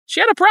she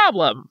had a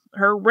problem.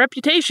 Her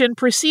reputation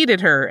preceded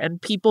her, and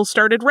people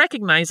started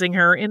recognizing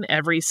her in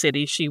every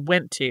city she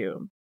went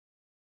to.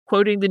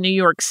 Quoting the New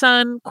York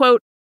Sun,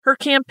 quote, "Her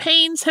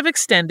campaigns have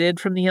extended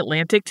from the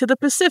Atlantic to the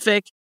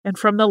Pacific and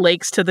from the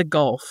lakes to the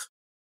Gulf.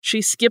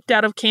 She skipped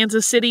out of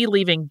Kansas City,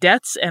 leaving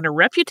debts and a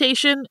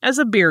reputation as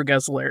a beer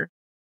guzzler."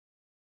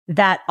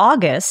 That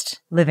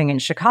August, living in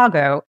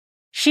Chicago,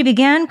 she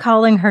began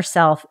calling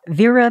herself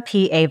Vera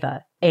P.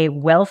 Ava, a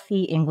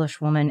wealthy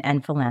Englishwoman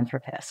and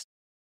philanthropist.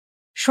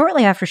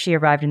 Shortly after she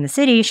arrived in the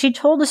city, she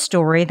told a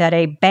story that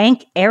a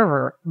bank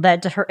error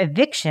led to her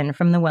eviction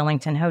from the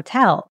Wellington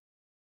Hotel.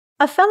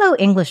 A fellow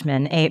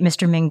Englishman, a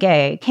Mr.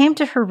 Mingay, came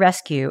to her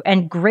rescue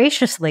and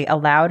graciously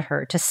allowed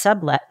her to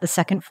sublet the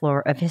second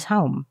floor of his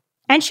home.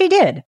 And she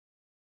did.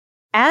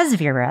 As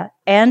Vera,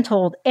 Anne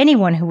told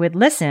anyone who would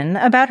listen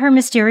about her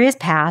mysterious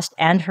past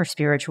and her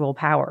spiritual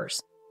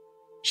powers.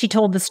 She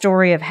told the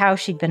story of how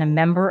she'd been a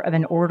member of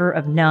an order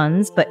of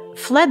nuns, but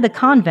fled the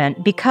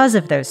convent because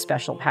of those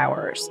special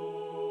powers.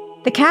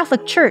 The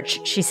Catholic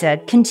Church, she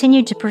said,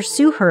 continued to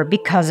pursue her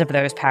because of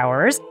those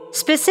powers.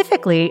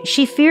 Specifically,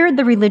 she feared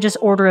the religious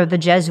order of the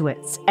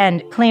Jesuits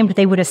and claimed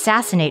they would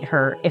assassinate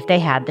her if they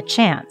had the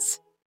chance.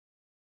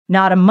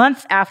 Not a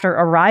month after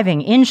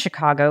arriving in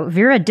Chicago,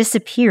 Vera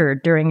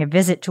disappeared during a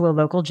visit to a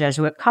local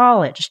Jesuit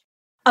college.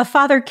 A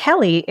Father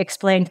Kelly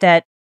explained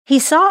that he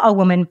saw a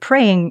woman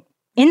praying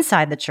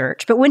inside the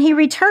church, but when he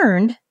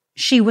returned,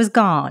 she was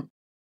gone.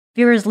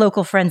 Vera's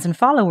local friends and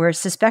followers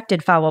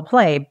suspected foul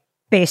play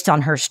based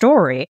on her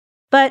story,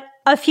 but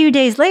a few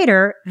days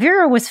later,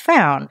 Vera was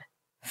found,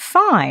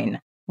 fine,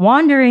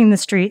 wandering the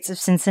streets of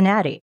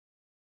Cincinnati.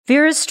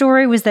 Vera's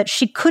story was that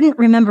she couldn't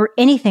remember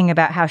anything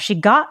about how she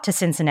got to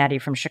Cincinnati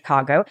from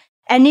Chicago,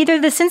 and neither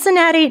the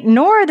Cincinnati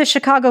nor the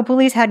Chicago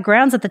police had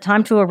grounds at the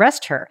time to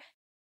arrest her.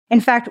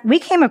 In fact, we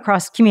came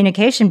across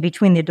communication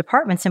between the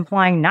departments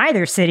implying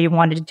neither city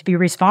wanted to be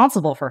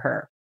responsible for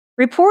her.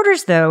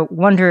 Reporters, though,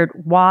 wondered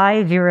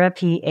why Vera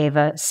P.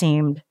 Ava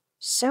seemed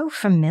so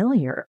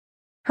familiar.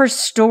 Her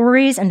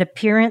stories and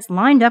appearance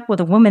lined up with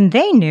a woman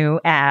they knew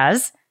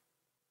as,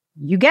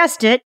 you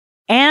guessed it,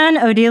 Anne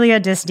Odelia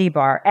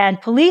Disdebar,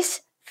 and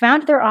police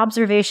found their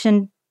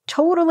observation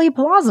totally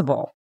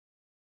plausible.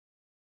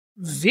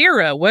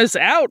 Vera was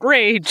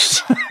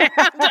outraged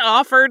and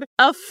offered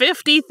a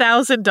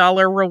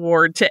 $50,000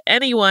 reward to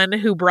anyone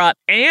who brought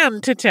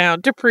Anne to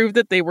town to prove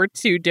that they were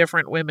two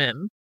different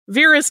women.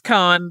 Vera's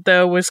con,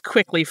 though, was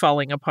quickly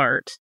falling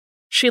apart.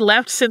 She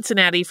left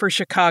Cincinnati for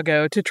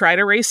Chicago to try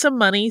to raise some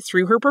money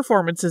through her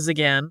performances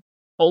again,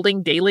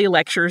 holding daily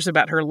lectures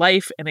about her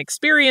life and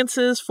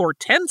experiences for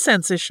 10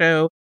 cents a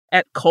show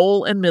at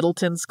Cole and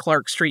Middleton's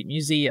Clark Street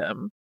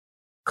Museum.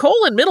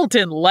 Cole and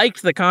Middleton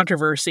liked the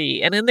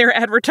controversy, and in their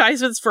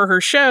advertisements for her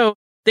show,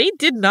 they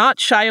did not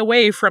shy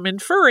away from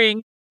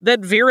inferring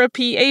that Vera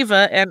P.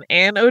 Ava and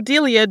Anne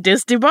Odelia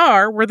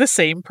Disdebar were the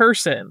same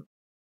person.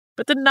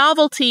 But the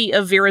novelty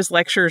of Vera's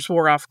lectures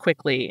wore off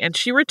quickly, and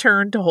she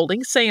returned to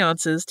holding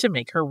seances to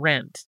make her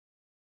rent.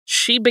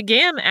 She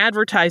began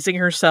advertising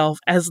herself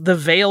as the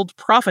Veiled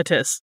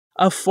Prophetess,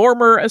 a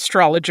former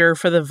astrologer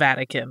for the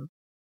Vatican.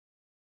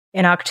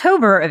 In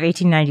October of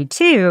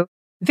 1892,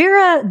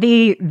 Vera,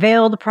 the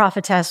Veiled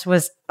Prophetess,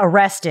 was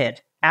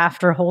arrested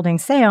after holding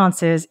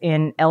seances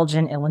in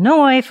Elgin,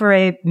 Illinois for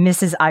a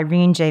Mrs.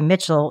 Irene J.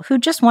 Mitchell who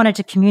just wanted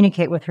to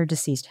communicate with her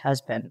deceased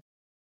husband.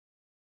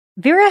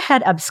 Vera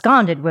had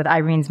absconded with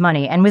Irene's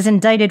money and was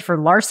indicted for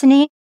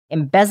larceny,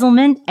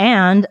 embezzlement,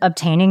 and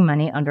obtaining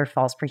money under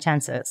false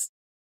pretenses.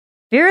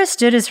 Vera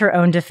stood as her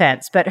own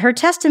defense, but her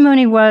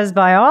testimony was,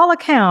 by all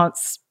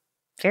accounts,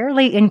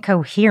 fairly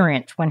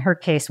incoherent when her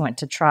case went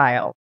to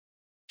trial.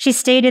 She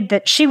stated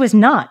that she was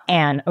not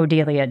Anne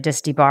Odelia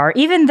Disdebar,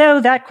 even though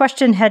that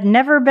question had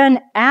never been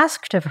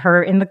asked of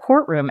her in the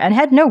courtroom and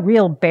had no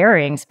real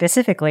bearing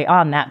specifically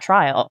on that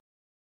trial.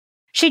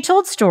 She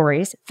told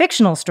stories,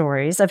 fictional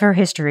stories, of her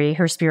history,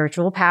 her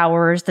spiritual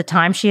powers, the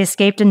time she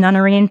escaped a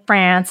nunnery in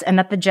France, and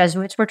that the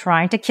Jesuits were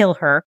trying to kill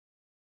her.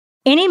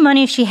 Any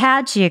money she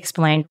had, she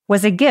explained,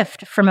 was a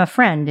gift from a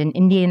friend in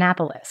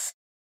Indianapolis.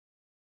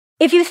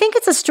 If you think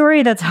it's a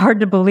story that's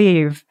hard to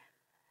believe,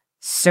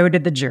 so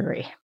did the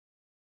jury.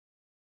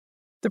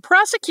 The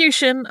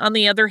prosecution, on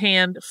the other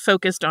hand,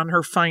 focused on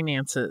her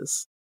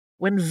finances.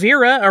 When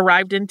Vera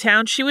arrived in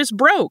town, she was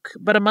broke,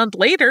 but a month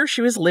later,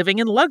 she was living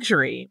in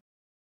luxury.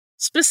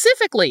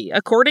 Specifically,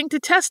 according to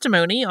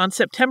testimony on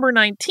September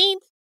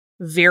 19th,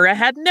 Vera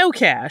had no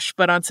cash,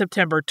 but on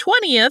September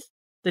 20th,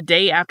 the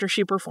day after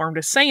she performed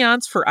a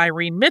seance for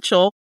Irene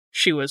Mitchell,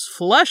 she was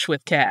flush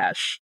with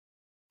cash.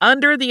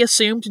 Under the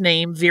assumed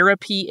name Vera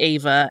P.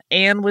 Ava,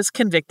 Anne was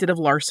convicted of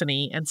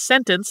larceny and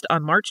sentenced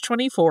on March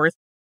 24th,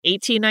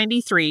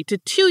 1893 to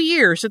 2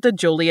 years at the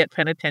Joliet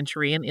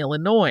Penitentiary in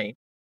Illinois.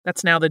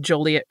 That's now the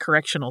Joliet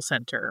Correctional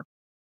Center.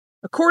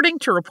 According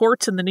to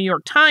reports in the New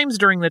York Times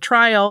during the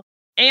trial,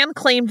 Anne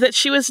claimed that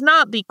she was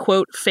not the,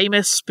 quote,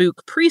 famous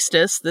spook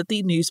priestess that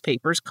the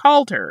newspapers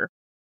called her.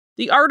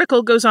 The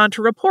article goes on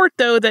to report,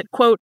 though, that,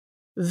 quote,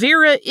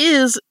 Vera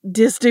is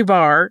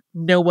Disdebar,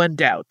 no one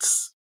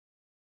doubts.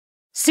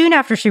 Soon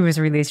after she was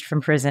released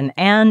from prison,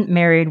 Anne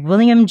married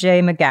William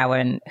J.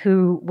 McGowan,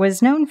 who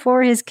was known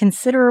for his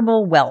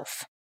considerable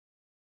wealth.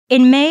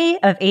 In May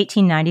of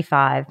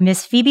 1895,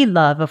 Miss Phoebe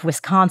Love of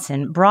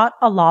Wisconsin brought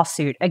a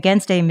lawsuit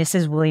against a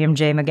Mrs. William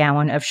J.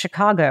 McGowan of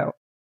Chicago.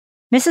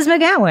 Mrs.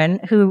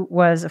 McGowan, who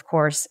was, of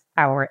course,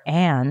 our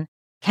Anne,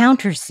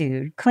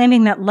 countersued,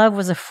 claiming that Love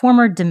was a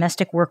former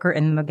domestic worker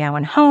in the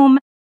McGowan home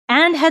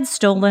and had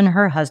stolen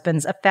her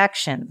husband's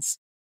affections.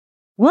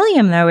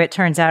 William, though, it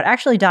turns out,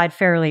 actually died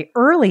fairly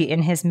early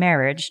in his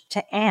marriage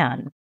to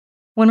Anne.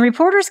 When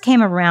reporters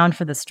came around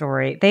for the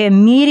story, they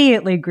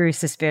immediately grew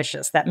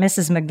suspicious that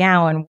Mrs.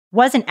 McGowan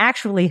wasn't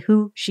actually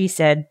who she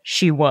said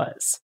she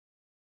was.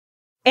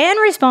 Anne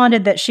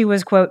responded that she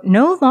was, quote,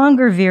 no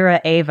longer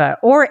Vera Ava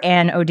or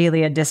Anne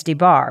Odelia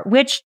Disdebar,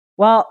 which,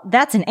 while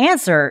that's an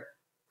answer,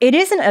 it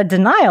isn't a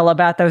denial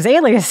about those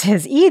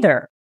aliases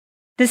either.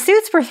 The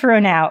suits were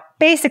thrown out,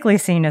 basically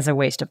seen as a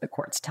waste of the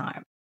court's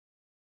time.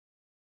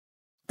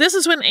 This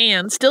is when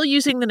Anne, still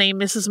using the name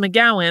Mrs.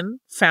 McGowan,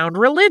 found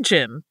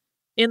religion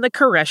in the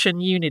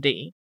Koreshan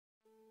Unity.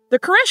 The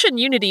Koreshan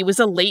Unity was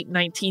a late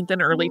 19th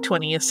and early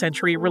 20th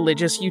century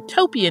religious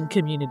utopian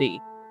community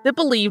that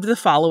believed the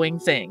following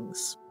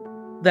things: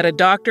 that a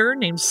doctor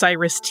named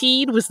Cyrus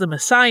Teed was the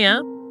Messiah,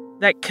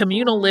 that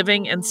communal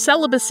living and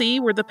celibacy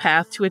were the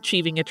path to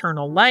achieving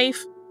eternal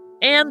life,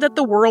 and that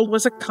the world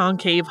was a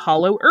concave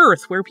hollow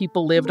earth where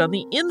people lived on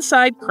the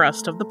inside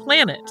crust of the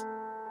planet.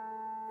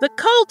 The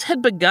cult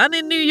had begun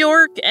in New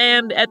York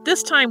and at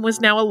this time was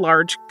now a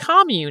large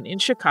commune in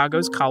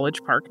Chicago's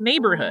College Park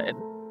neighborhood.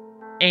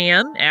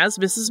 Anne, as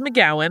Mrs.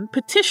 McGowan,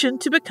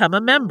 petitioned to become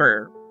a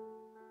member.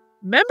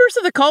 Members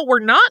of the cult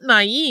were not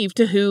naive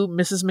to who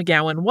Mrs.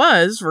 McGowan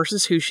was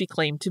versus who she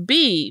claimed to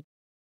be,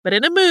 but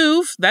in a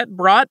move that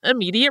brought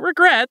immediate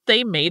regret,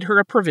 they made her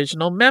a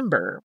provisional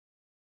member.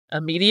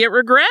 Immediate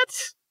regret?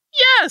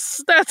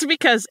 Yes, that's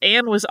because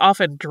Anne was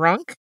often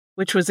drunk,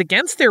 which was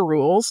against their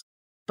rules,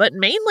 but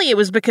mainly it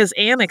was because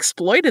Anne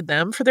exploited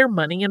them for their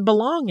money and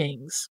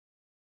belongings.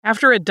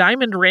 After a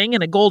diamond ring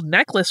and a gold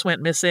necklace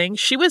went missing,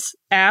 she was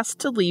asked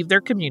to leave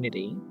their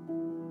community.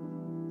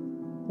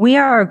 We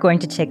are going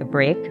to take a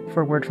break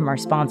for a word from our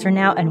sponsor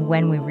now, and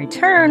when we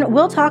return,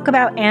 we'll talk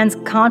about Anne's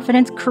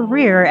confident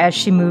career as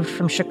she moved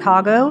from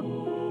Chicago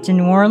to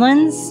New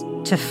Orleans,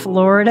 to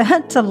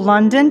Florida, to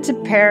London, to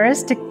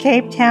Paris, to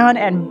Cape Town,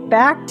 and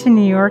back to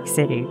New York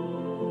City.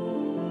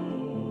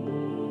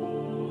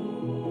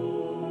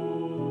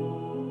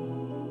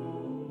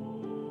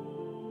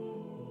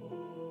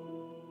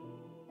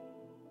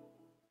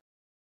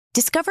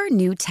 Discover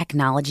new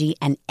technology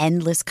and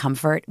endless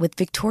comfort with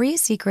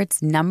Victoria's Secret's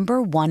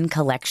 #1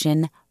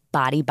 collection,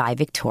 Body by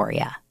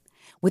Victoria.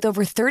 With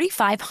over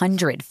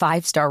 3,500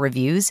 five-star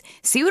reviews,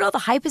 see what all the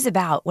hype is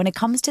about when it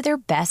comes to their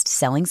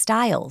best-selling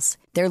styles.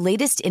 Their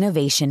latest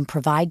innovation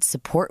provides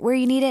support where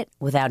you need it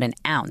without an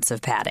ounce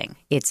of padding.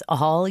 It's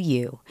all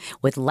you.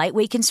 With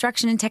lightweight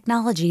construction and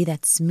technology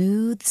that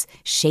smooths,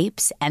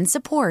 shapes, and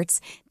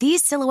supports,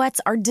 these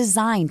silhouettes are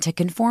designed to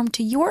conform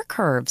to your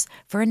curves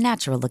for a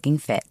natural-looking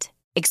fit.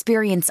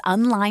 Experience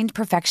unlined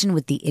perfection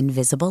with the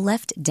Invisible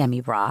Lift Demi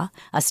Bra,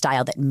 a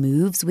style that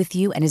moves with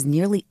you and is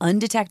nearly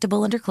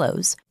undetectable under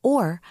clothes.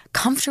 Or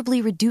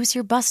comfortably reduce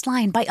your bust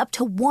line by up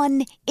to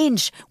 1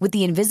 inch with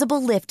the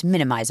Invisible Lift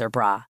Minimizer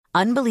Bra.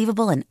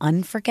 Unbelievable and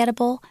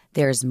unforgettable,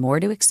 there's more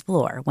to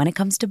explore when it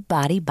comes to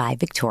Body by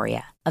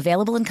Victoria.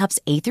 Available in cups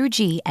A through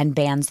G and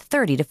bands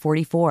 30 to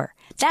 44.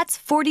 That's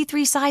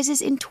 43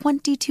 sizes in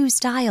 22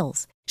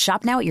 styles.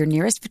 Shop now at your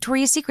nearest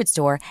Victoria's Secret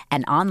store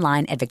and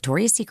online at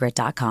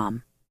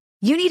victoriassecret.com.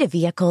 You need a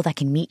vehicle that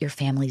can meet your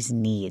family's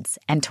needs,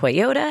 and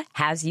Toyota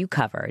has you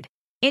covered.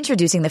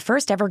 Introducing the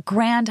first ever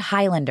Grand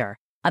Highlander,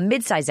 a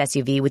midsize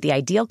SUV with the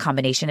ideal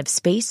combination of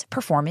space,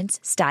 performance,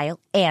 style,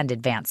 and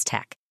advanced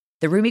tech.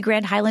 The roomy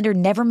Grand Highlander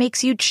never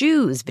makes you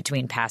choose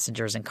between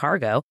passengers and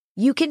cargo.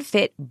 You can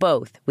fit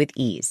both with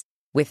ease.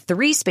 With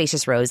 3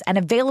 spacious rows and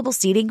available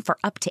seating for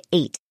up to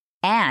 8,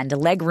 and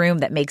leg room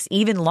that makes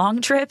even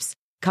long trips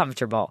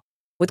comfortable.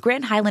 With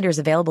Grand Highlander's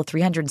available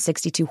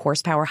 362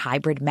 horsepower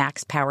hybrid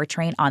max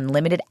powertrain on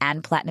limited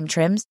and platinum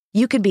trims,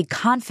 you can be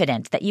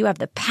confident that you have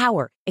the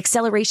power,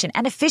 acceleration,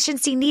 and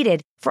efficiency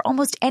needed for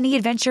almost any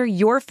adventure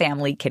your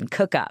family can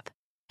cook up.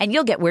 And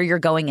you'll get where you're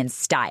going in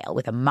style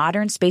with a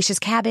modern, spacious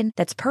cabin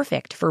that's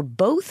perfect for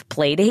both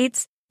play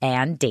dates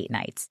and date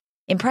nights.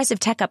 Impressive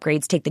tech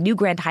upgrades take the new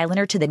Grand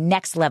Highlander to the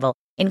next level,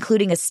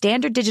 including a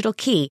standard digital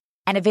key,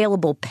 an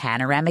available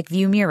panoramic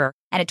view mirror,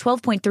 and a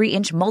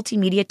 12.3-inch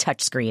multimedia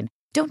touchscreen.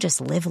 Don't just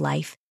live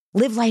life.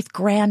 Live life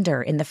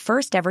grander in the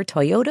first ever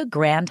Toyota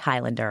Grand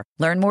Highlander.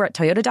 Learn more at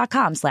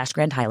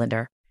toyota.com/Grand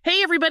Highlander.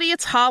 Hey everybody,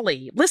 it's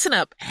Holly. Listen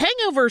up.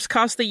 Hangovers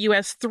cost the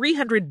U.S.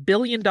 $300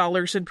 billion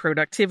in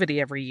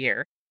productivity every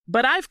year.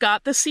 But I've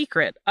got the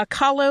secret,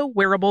 Akalo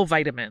wearable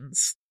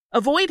vitamins.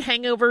 Avoid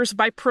hangovers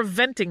by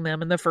preventing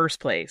them in the first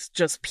place.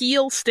 Just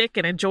peel, stick,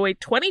 and enjoy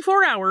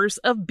 24 hours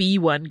of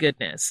B1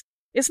 goodness.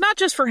 It's not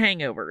just for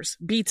hangovers.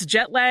 Beats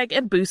jet lag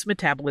and boosts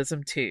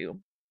metabolism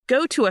too.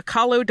 Go to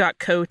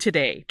akalo.co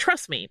today.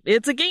 Trust me,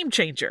 it's a game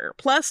changer.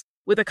 Plus,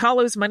 with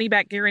Akalo's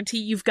money-back guarantee,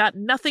 you've got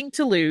nothing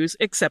to lose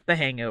except the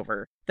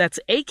hangover. That's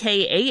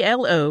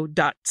akalo.co.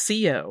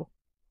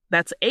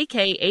 That's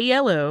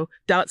akalo.co.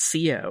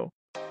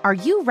 Are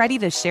you ready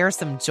to share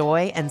some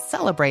joy and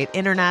celebrate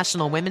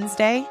International Women's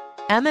Day?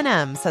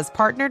 M&M's has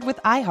partnered with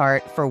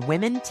iHeart for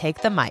Women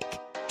Take the Mic,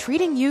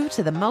 treating you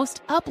to the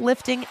most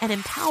uplifting and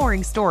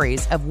empowering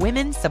stories of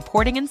women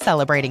supporting and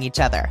celebrating each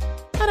other.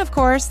 And of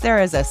course,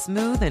 there is a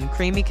smooth and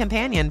creamy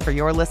companion for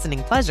your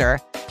listening pleasure,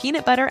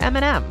 peanut butter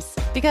M&Ms,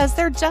 because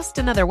they're just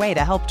another way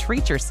to help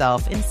treat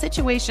yourself in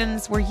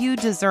situations where you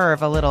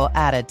deserve a little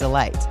added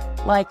delight,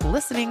 like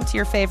listening to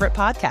your favorite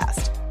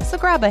podcast. So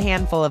grab a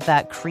handful of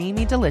that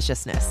creamy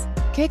deliciousness.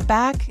 Kick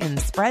back and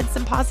spread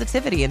some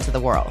positivity into the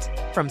world.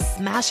 From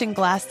smashing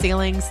glass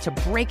ceilings to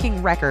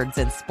breaking records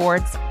in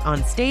sports,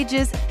 on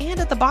stages, and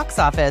at the box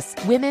office,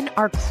 women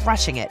are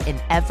crushing it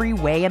in every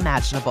way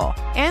imaginable.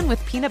 And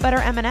with peanut butter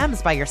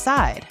M&Ms by your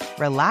side,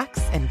 relax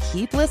and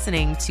keep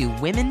listening to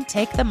Women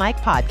Take the Mic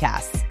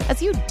podcasts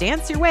as you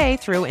dance your way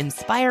through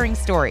inspiring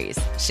stories,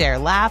 share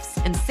laughs,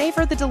 and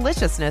savor the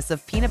deliciousness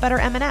of peanut butter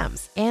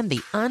M&Ms and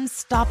the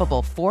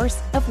unstoppable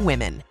force of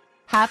women.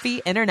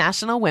 Happy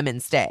International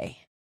Women's Day.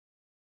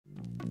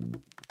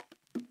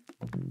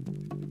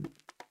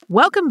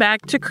 Welcome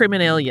back to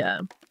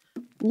Criminalia.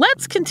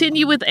 Let's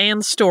continue with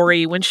Anne's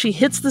story when she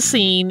hits the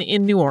scene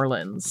in New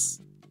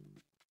Orleans.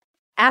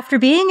 After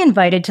being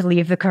invited to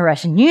leave the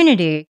Koreshan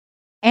Unity,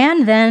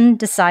 Anne then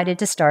decided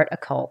to start a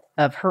cult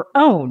of her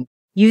own,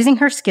 using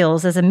her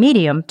skills as a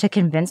medium to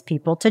convince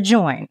people to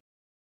join.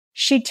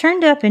 She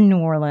turned up in New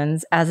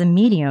Orleans as a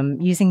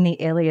medium using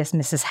the alias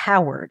Mrs.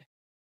 Howard.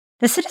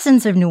 The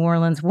citizens of New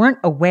Orleans weren't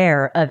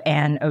aware of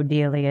Anne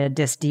Odelia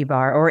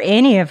Disdebar or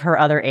any of her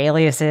other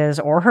aliases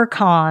or her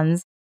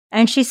cons,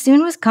 and she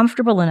soon was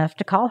comfortable enough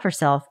to call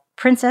herself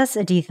Princess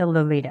Editha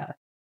Lolita.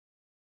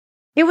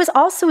 It was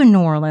also in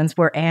New Orleans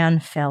where Anne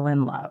fell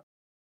in love.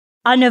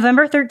 On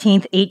November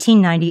 13,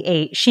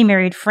 1898, she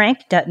married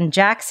Frank Dutton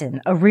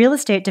Jackson, a real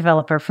estate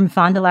developer from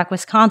Fond du Lac,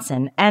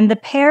 Wisconsin, and the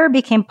pair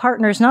became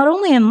partners not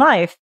only in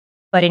life,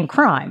 but in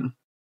crime.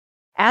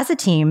 As a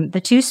team, the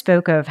two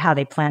spoke of how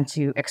they planned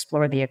to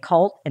explore the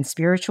occult and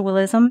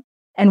spiritualism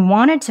and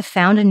wanted to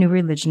found a new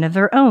religion of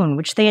their own,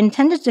 which they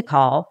intended to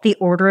call the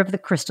Order of the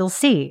Crystal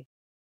Sea.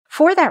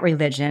 For that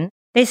religion,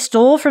 they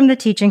stole from the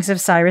teachings of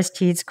Cyrus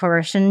Teed's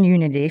Koreshan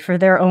Unity for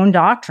their own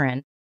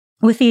doctrine,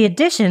 with the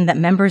addition that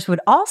members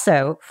would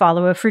also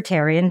follow a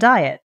fruitarian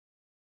diet.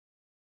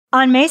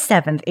 On May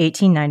 7,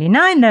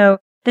 1899, though,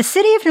 The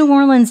city of New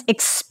Orleans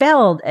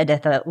expelled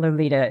Editha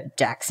Lolita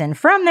Jackson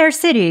from their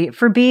city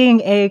for being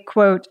a,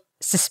 quote,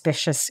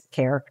 suspicious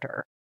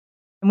character.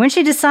 And when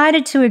she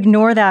decided to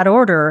ignore that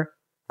order,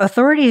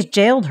 authorities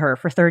jailed her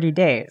for 30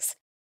 days.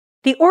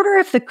 The Order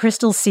of the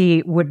Crystal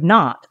Sea would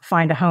not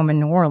find a home in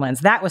New Orleans.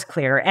 That was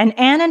clear. And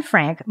Anne and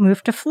Frank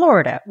moved to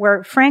Florida,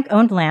 where Frank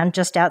owned land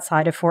just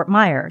outside of Fort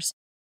Myers.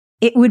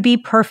 It would be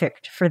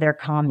perfect for their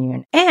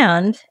commune.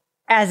 And,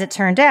 as it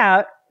turned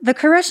out, the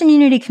Koreshan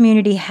Unity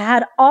community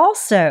had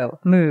also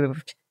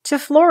moved to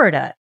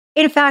Florida.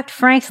 In fact,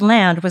 Frank's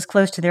land was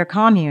close to their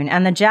commune,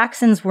 and the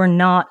Jacksons were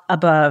not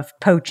above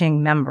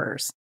poaching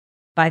members.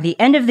 By the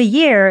end of the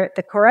year,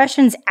 the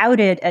Koreshans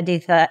outed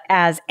Editha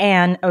as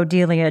Anne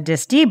Odelia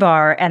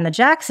Disdebar, and the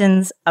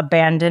Jacksons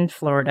abandoned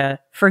Florida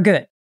for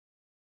good.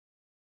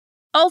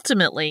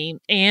 Ultimately,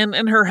 Anne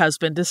and her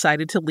husband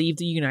decided to leave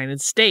the United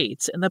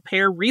States, and the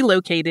pair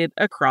relocated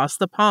across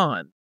the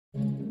pond.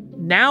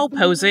 Now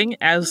posing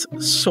as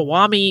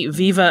Swami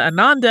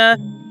Vivekananda,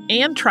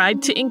 Anne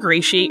tried to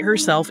ingratiate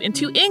herself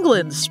into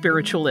England's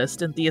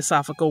spiritualist and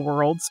theosophical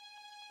worlds,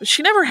 but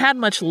she never had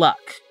much luck.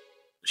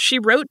 She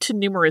wrote to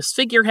numerous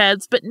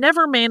figureheads, but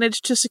never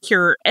managed to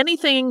secure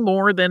anything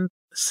more than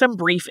some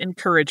brief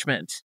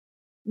encouragement.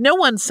 No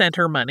one sent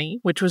her money,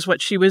 which was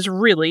what she was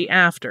really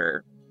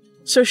after.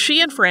 So she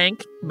and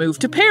Frank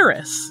moved to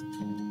Paris.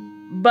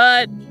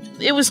 But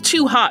it was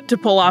too hot to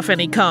pull off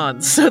any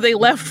cons, so they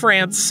left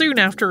France soon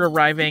after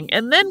arriving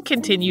and then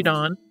continued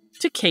on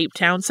to Cape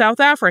Town, South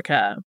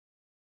Africa.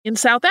 In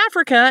South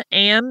Africa,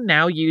 Anne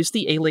now used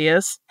the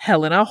alias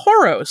Helena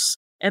Horos,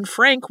 and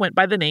Frank went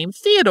by the name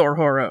Theodore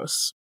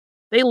Horos.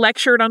 They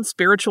lectured on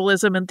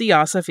spiritualism and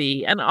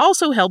theosophy and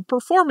also held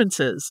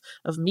performances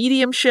of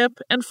mediumship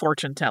and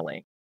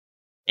fortune-telling.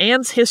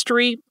 Anne's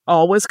history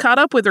always caught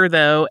up with her,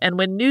 though, and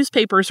when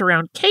newspapers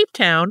around Cape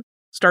Town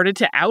started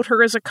to out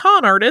her as a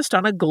con artist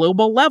on a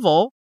global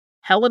level,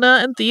 Helena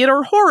and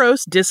Theodore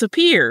Horos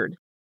disappeared.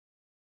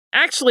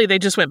 Actually, they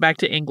just went back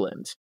to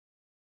England.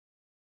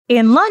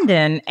 In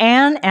London,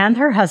 Anne and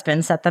her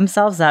husband set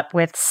themselves up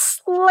with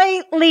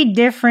slightly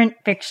different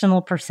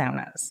fictional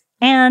personas.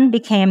 Anne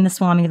became the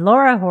Swami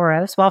Laura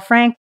Horos, while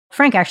Frank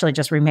actually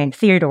just remained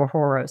Theodore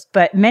Horos,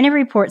 but many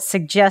reports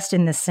suggest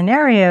in this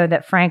scenario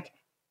that Frank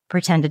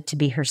pretended to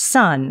be her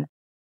son.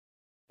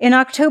 In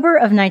October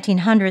of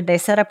 1900, they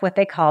set up what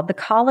they called the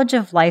College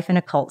of Life and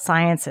Occult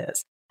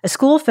Sciences, a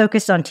school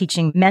focused on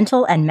teaching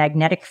mental and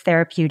magnetic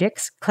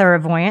therapeutics,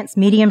 clairvoyance,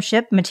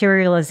 mediumship,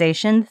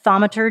 materialization,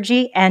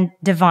 thaumaturgy, and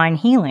divine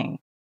healing.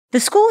 The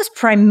school was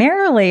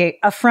primarily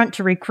a front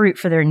to recruit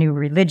for their new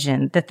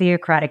religion, the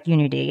Theocratic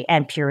Unity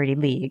and Purity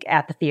League,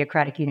 at the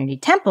Theocratic Unity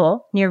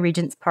Temple near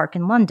Regent's Park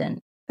in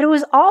London. But it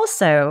was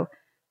also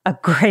a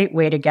great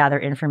way to gather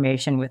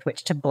information with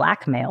which to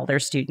blackmail their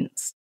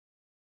students.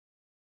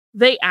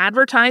 They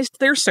advertised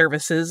their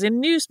services in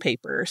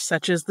newspapers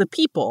such as The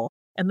People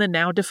and the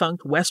now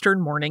defunct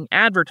Western Morning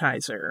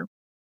Advertiser.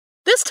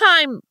 This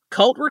time,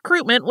 cult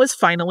recruitment was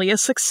finally a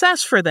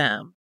success for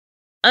them.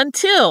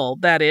 Until,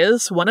 that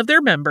is, one of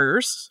their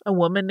members, a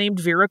woman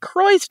named Vera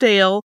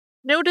Croisdale,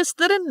 noticed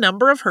that a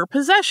number of her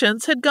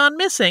possessions had gone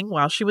missing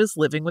while she was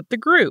living with the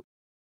group.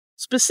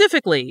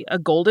 Specifically, a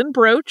golden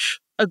brooch,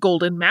 a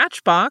golden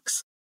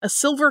matchbox, a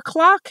silver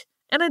clock,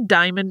 and a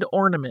diamond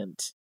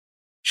ornament.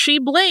 She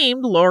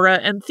blamed Laura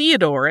and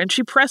Theodore, and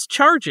she pressed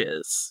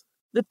charges.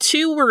 The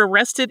two were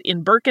arrested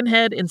in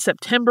Birkenhead in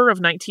September of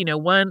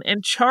 1901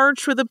 and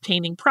charged with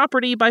obtaining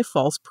property by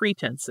false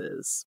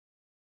pretenses.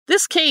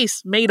 This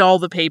case made all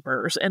the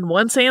papers, and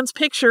once Anne's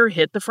picture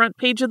hit the front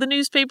page of the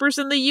newspapers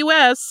in the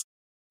U.S.,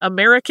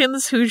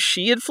 Americans who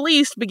she had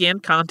fleeced began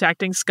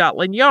contacting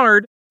Scotland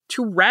Yard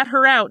to rat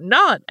her out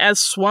not as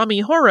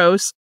Swami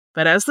Horos,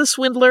 but as the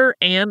swindler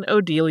Anne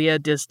Odelia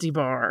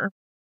Disdebar.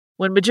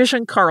 When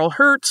magician Carl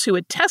Hertz, who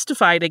had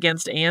testified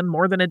against Anne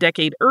more than a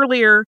decade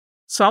earlier,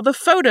 saw the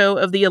photo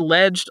of the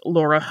alleged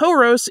Laura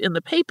Horos in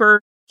the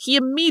paper, he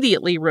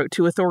immediately wrote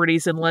to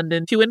authorities in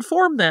London to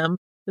inform them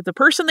that the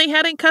person they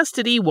had in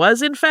custody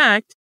was, in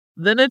fact,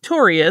 the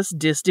notorious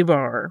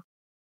Disdebar.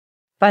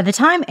 By the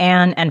time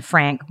Anne and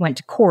Frank went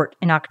to court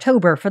in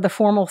October for the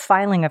formal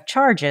filing of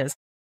charges,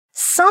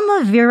 some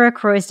of Vera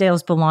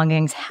Croisdale's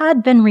belongings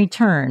had been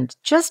returned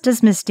just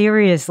as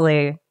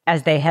mysteriously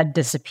as they had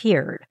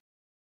disappeared.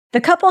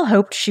 The couple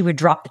hoped she would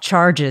drop the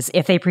charges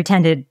if they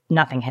pretended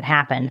nothing had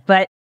happened,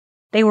 but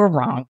they were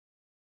wrong.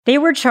 They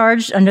were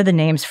charged under the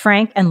names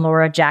Frank and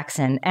Laura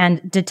Jackson,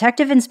 and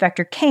Detective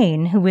Inspector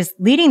Kane, who was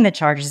leading the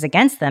charges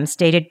against them,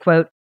 stated,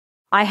 quote,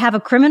 "I have a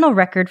criminal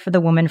record for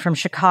the woman from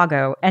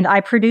Chicago, and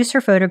I produce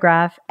her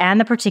photograph and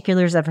the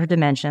particulars of her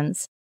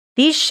dimensions.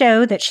 These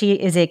show that she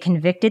is a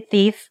convicted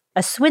thief,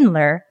 a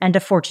swindler, and a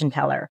fortune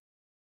teller."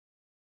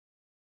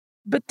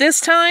 But this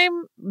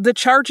time, the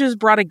charges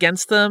brought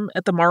against them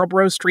at the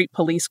Marlborough Street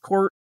Police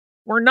Court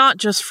were not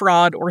just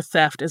fraud or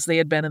theft as they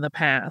had been in the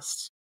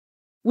past.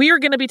 We are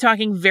going to be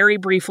talking very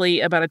briefly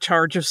about a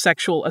charge of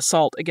sexual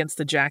assault against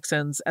the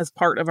Jacksons as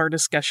part of our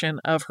discussion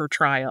of her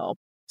trial.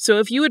 So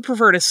if you would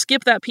prefer to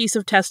skip that piece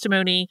of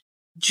testimony,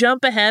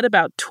 Jump ahead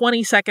about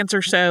 20 seconds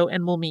or so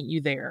and we'll meet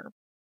you there.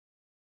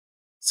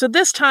 So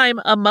this time,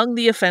 among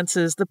the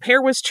offenses, the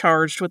pair was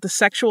charged with the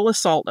sexual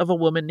assault of a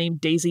woman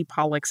named Daisy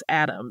Pollux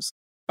Adams,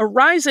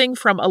 arising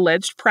from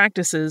alleged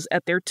practices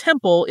at their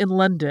temple in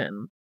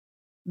London.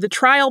 The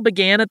trial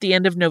began at the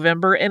end of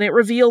November, and it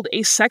revealed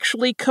a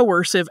sexually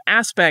coercive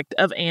aspect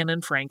of Anne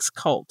and Frank's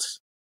cult.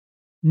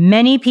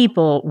 Many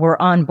people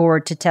were on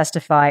board to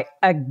testify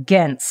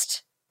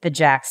against the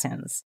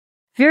Jacksons.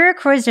 Vera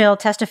Croisdale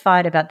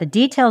testified about the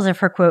details of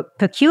her, quote,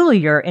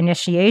 peculiar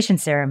initiation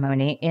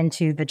ceremony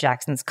into the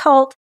Jacksons'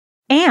 cult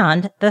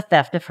and the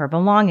theft of her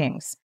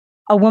belongings.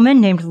 A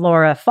woman named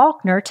Laura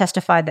Faulkner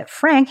testified that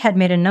Frank had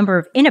made a number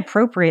of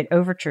inappropriate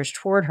overtures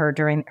toward her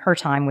during her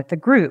time with the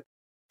group,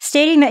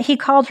 stating that he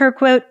called her,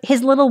 quote,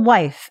 his little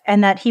wife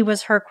and that he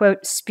was her,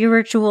 quote,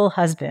 spiritual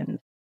husband.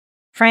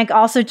 Frank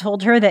also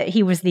told her that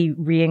he was the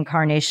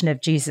reincarnation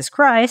of Jesus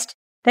Christ,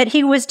 that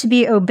he was to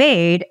be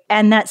obeyed,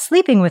 and that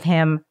sleeping with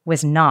him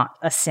was not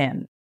a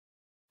sin.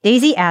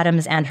 Daisy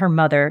Adams and her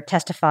mother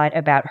testified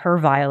about her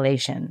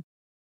violation.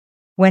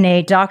 When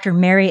a Dr.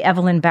 Mary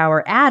Evelyn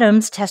Bauer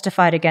Adams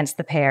testified against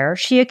the pair,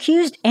 she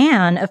accused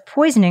Anne of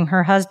poisoning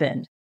her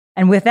husband.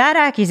 And with that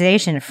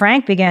accusation,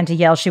 Frank began to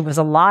yell she was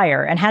a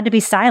liar and had to be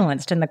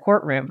silenced in the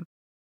courtroom.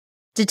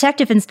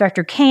 Detective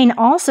Inspector Kane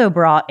also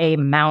brought a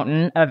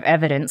mountain of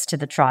evidence to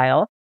the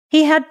trial.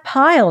 He had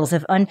piles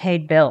of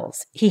unpaid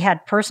bills. He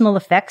had personal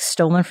effects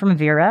stolen from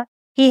Vera.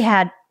 He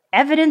had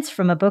evidence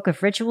from a book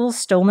of rituals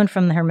stolen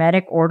from the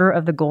Hermetic Order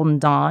of the Golden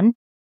Dawn.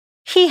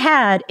 He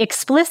had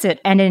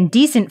explicit and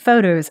indecent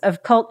photos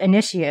of cult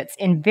initiates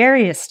in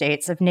various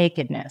states of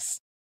nakedness.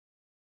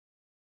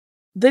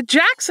 The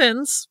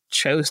Jacksons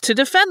chose to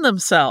defend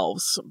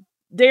themselves.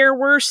 There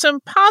were some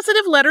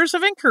positive letters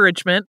of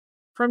encouragement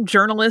from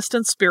journalist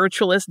and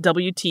spiritualist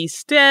W.T.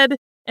 Stead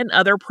and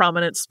other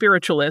prominent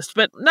spiritualists,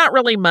 but not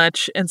really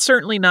much, and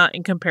certainly not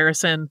in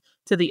comparison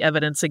to the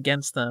evidence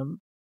against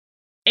them.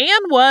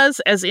 Anne was,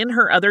 as in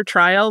her other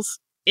trials,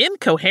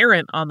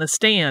 incoherent on the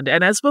stand,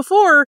 and as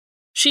before,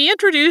 she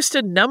introduced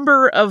a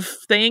number of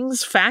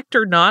things, fact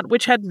or not,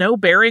 which had no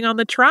bearing on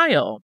the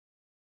trial.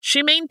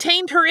 She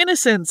maintained her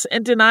innocence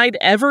and denied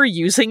ever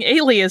using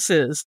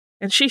aliases,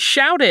 and she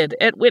shouted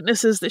at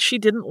witnesses that she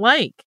didn't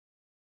like.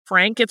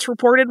 Frank, it's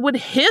reported, would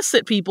hiss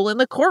at people in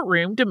the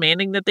courtroom,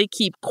 demanding that they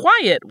keep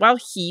quiet while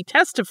he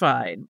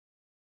testified.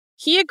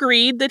 He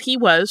agreed that he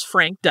was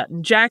Frank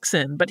Dutton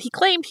Jackson, but he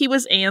claimed he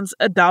was Anne's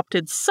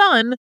adopted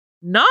son,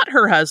 not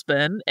her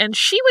husband, and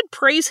she would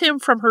praise him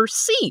from her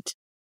seat,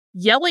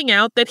 yelling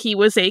out that he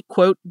was a,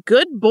 quote,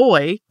 good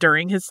boy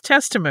during his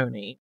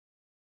testimony.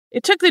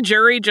 It took the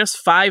jury just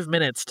 5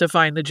 minutes to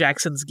find the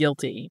Jacksons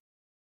guilty.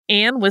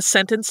 Anne was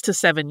sentenced to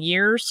 7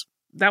 years.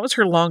 That was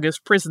her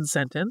longest prison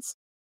sentence.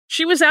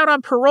 She was out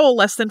on parole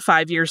less than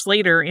 5 years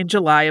later in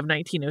July of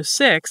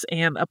 1906,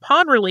 and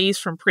upon release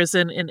from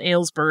prison in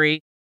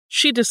Aylesbury,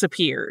 she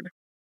disappeared.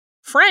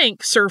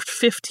 Frank served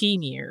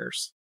 15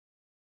 years.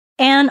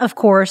 Anne, of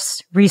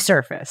course,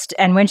 resurfaced,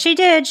 and when she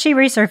did, she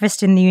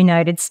resurfaced in the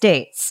United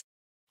States.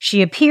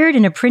 She appeared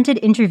in a printed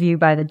interview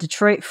by the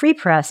Detroit Free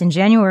Press in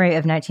January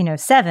of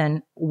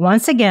 1907,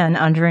 once again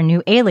under a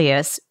new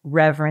alias,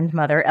 Reverend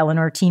Mother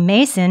Eleanor T.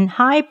 Mason,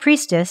 High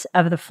Priestess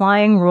of the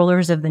Flying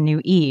Rulers of the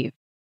New Eve.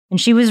 And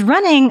she was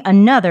running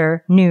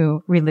another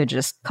new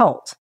religious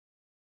cult.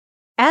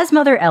 As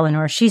Mother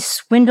Eleanor, she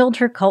swindled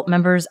her cult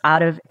members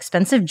out of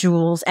expensive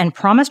jewels and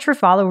promised her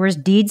followers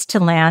deeds to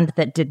land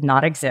that did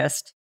not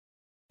exist.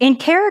 In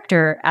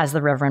character as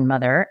the Reverend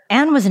Mother,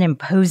 Anne was an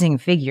imposing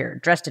figure,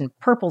 dressed in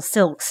purple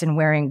silks and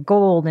wearing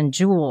gold and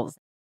jewels.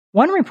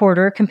 One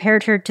reporter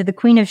compared her to the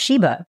Queen of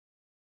Sheba.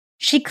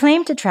 She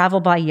claimed to travel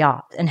by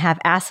yacht and have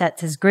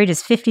assets as great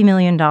as $50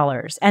 million,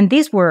 and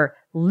these were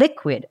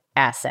liquid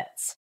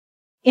assets.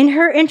 In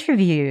her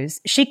interviews,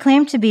 she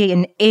claimed to be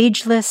an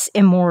ageless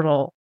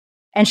immortal,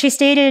 and she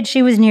stated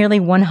she was nearly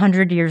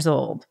 100 years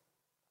old.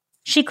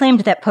 She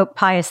claimed that Pope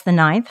Pius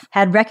IX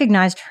had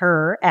recognized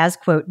her as,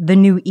 quote, the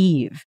new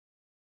Eve.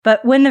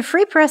 But when the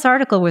Free Press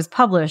article was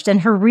published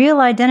and her real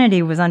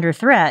identity was under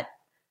threat,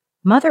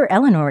 Mother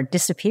Eleanor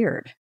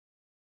disappeared.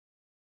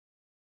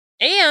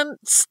 Anne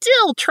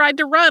still tried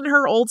to run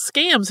her old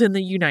scams in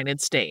the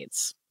United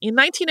States. In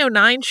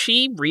 1909,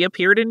 she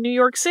reappeared in New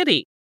York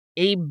City.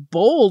 A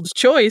bold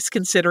choice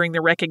considering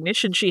the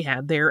recognition she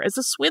had there as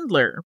a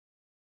swindler.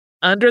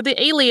 Under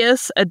the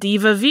alias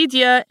Adiva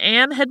Vidya,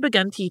 Anne had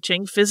begun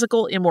teaching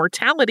physical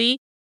immortality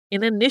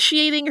and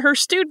initiating her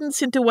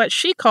students into what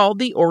she called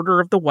the Order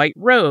of the White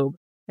Robe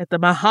at the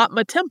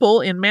Mahatma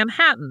Temple in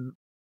Manhattan.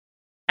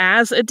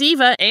 As a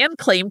diva, Anne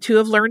claimed to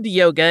have learned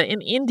yoga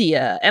in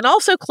India and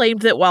also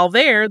claimed that while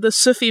there, the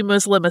Sufi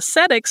Muslim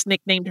ascetics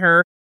nicknamed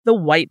her the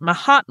White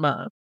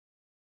Mahatma.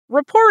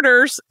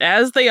 Reporters,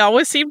 as they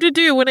always seem to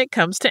do when it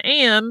comes to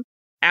Anne,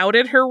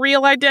 outed her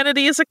real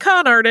identity as a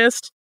con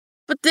artist,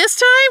 but this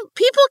time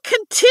people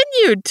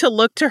continued to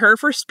look to her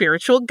for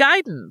spiritual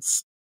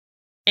guidance.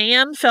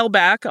 Anne fell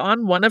back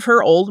on one of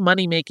her old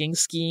money-making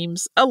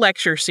schemes, a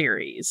lecture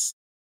series.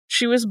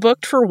 She was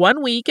booked for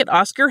 1 week at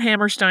Oscar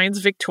Hammerstein's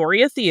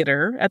Victoria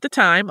Theater, at the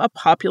time a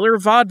popular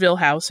vaudeville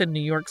house in New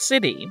York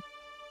City.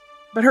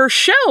 But her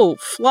show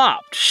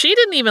flopped. She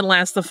didn't even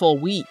last the full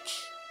week.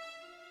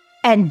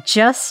 And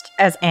just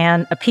as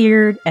Anne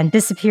appeared and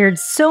disappeared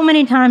so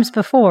many times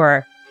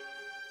before,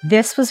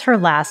 this was her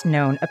last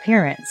known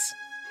appearance.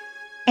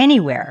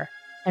 Anywhere.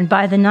 And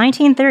by the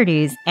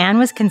 1930s, Anne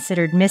was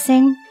considered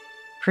missing,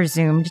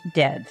 presumed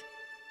dead.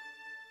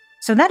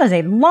 So that is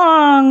a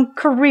long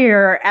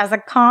career as a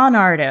con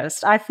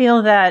artist. I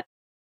feel that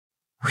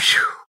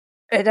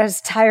it was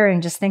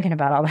tiring just thinking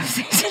about all those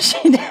things that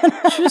she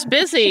did. She was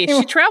busy.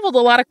 She traveled a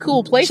lot of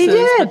cool places, She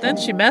did. but then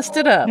she messed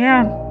it up.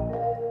 Yeah.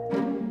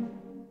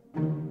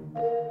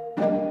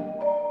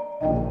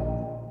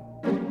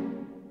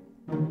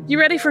 You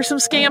ready for some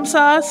scam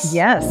sauce?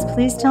 Yes,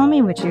 please tell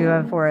me what you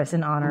have for us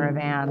in honor of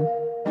Anne.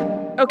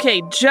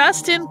 Okay,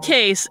 just in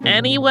case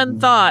anyone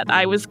thought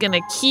I was going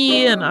to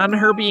key in on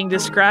her being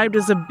described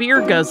as a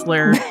beer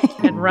guzzler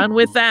and run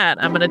with that,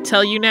 I'm going to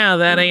tell you now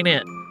that ain't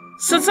it.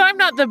 Since I'm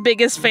not the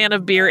biggest fan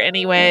of beer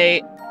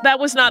anyway, that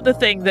was not the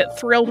thing that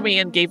thrilled me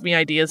and gave me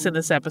ideas in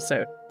this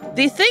episode.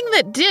 The thing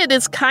that did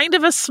is kind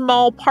of a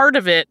small part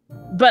of it,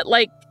 but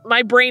like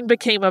my brain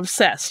became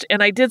obsessed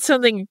and I did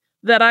something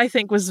that I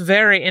think was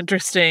very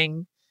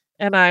interesting,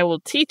 and I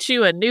will teach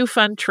you a new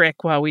fun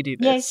trick while we do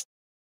this. Yay.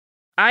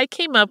 I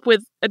came up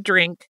with a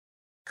drink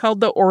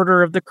called the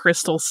Order of the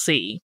Crystal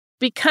Sea.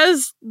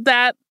 Because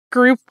that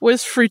group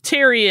was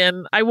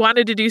fruitarian, I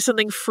wanted to do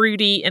something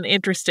fruity and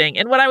interesting.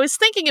 And what I was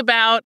thinking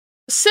about,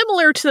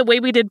 similar to the way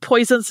we did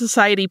Poison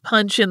Society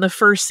Punch in the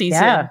first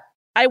season,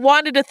 I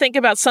wanted to think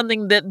about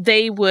something that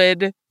they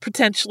would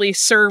potentially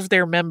serve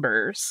their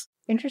members.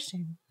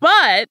 Interesting.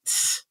 But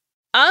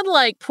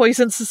unlike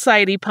Poison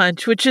Society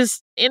Punch, which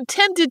is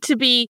intended to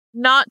be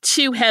not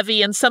too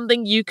heavy and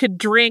something you could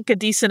drink a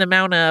decent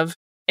amount of,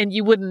 and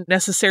you wouldn't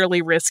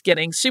necessarily risk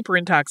getting super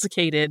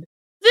intoxicated,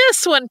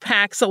 this one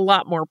packs a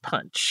lot more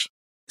punch.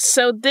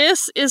 So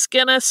this is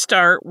going to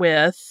start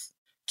with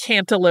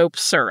cantaloupe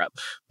syrup,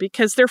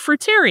 because they're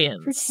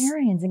fruitarians.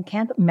 Fruitarians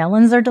and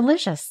melons are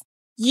delicious.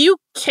 You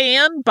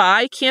can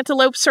buy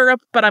cantaloupe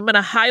syrup, but I'm going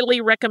to highly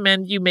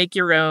recommend you make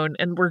your own,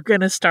 and we're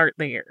going to start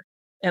there.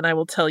 And I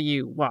will tell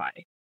you why.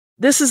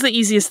 This is the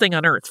easiest thing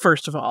on earth,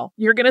 first of all.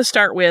 You're going to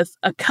start with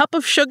a cup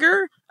of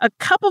sugar, a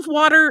cup of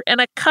water,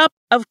 and a cup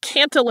of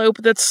cantaloupe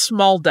that's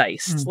small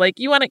diced. Like,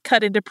 you want it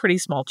cut into pretty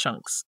small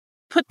chunks.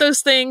 Put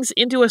those things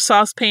into a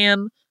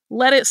saucepan,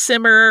 let it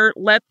simmer,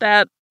 let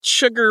that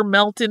sugar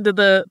melt into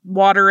the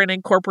water and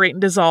incorporate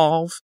and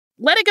dissolve.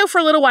 Let it go for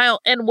a little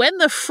while, and when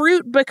the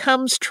fruit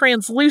becomes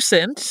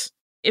translucent,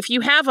 if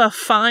you have a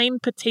fine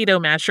potato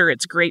masher,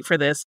 it's great for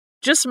this.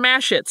 Just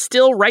mash it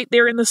still right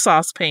there in the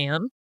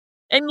saucepan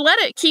and let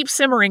it keep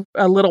simmering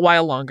a little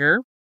while longer.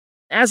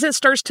 As it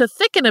starts to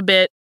thicken a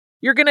bit,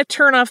 you're going to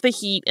turn off the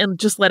heat and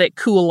just let it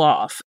cool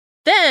off.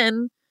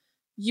 Then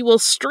you will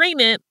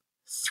strain it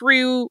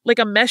through like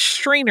a mesh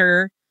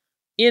strainer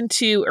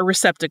into a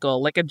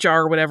receptacle, like a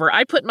jar or whatever.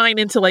 I put mine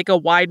into like a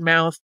wide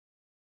mouth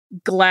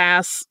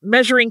glass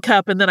measuring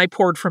cup, and then I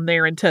poured from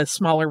there into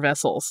smaller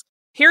vessels.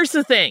 Here's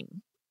the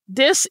thing.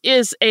 This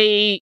is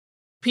a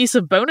piece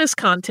of bonus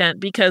content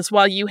because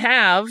while you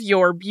have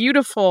your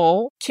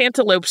beautiful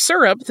cantaloupe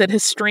syrup that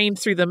has strained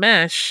through the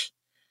mesh,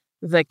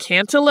 the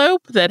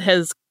cantaloupe that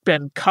has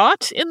been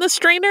caught in the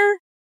strainer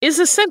is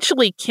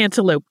essentially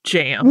cantaloupe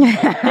jam.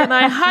 And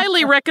I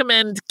highly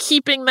recommend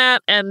keeping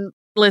that. And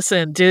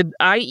listen, did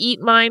I eat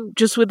mine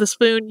just with a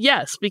spoon?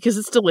 Yes, because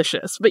it's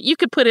delicious. But you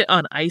could put it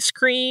on ice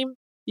cream.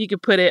 You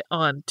could put it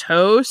on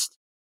toast.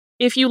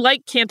 If you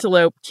like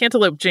cantaloupe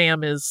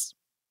jam is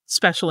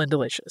special and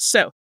delicious.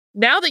 So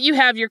now that you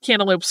have your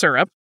cantaloupe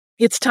syrup,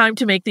 it's time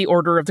to make the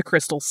Order of the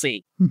Crystal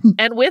Sea.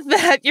 And with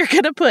that, you're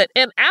going to put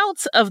an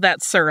ounce of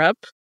that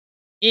syrup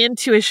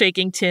into a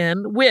shaking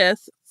tin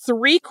with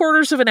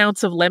 3/4 of an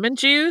ounce of lemon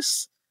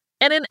juice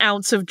and an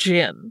ounce of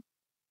gin.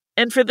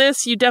 And for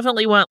this, you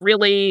definitely want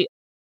really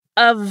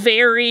a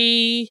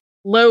very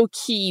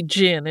low-key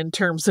gin in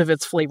terms of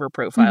its flavor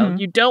profile. Mm-hmm.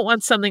 You don't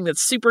want something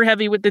that's super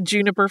heavy with the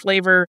juniper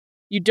flavor.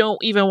 You don't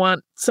even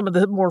want some of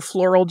the more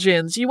floral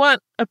gins. You want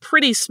a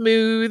pretty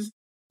smooth,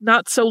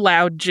 not so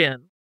loud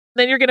gin.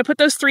 Then you're going to put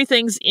those three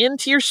things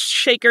into your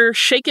shaker,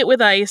 shake it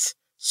with ice,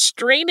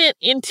 strain it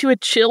into a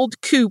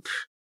chilled coupe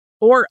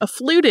or a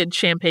fluted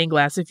champagne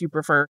glass if you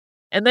prefer.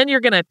 And then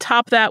you're going to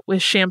top that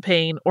with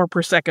champagne or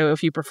Prosecco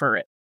if you prefer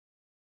it.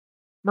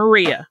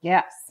 Maria.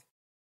 Yes.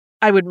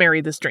 I would marry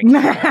this drink.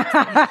 I'm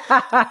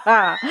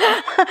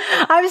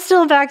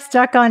still back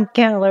stuck on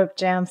cantaloupe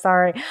jam.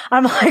 Sorry.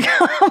 I'm like,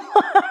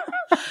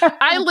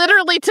 I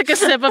literally took a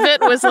sip of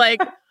it and was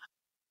like,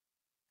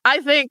 I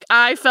think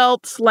I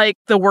felt like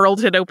the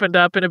world had opened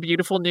up in a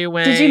beautiful new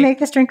way. Did you make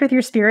this drink with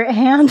your spirit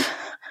hand?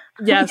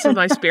 Yes, with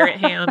my spirit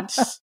hand.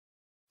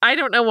 I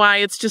don't know why.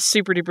 It's just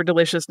super duper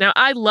delicious. Now,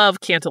 I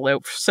love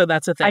cantaloupe, so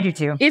that's a thing. I do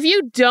too. If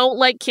you don't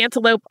like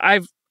cantaloupe,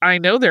 I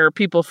know there are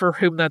people for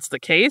whom that's the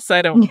case.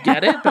 I don't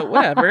get it, but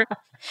whatever.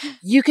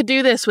 You could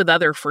do this with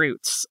other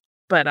fruits.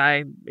 but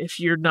if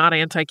you're not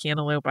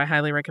anti-cantaloupe, I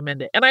highly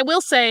recommend it. And I will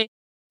say,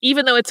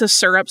 even though it's a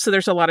syrup, so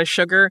there's a lot of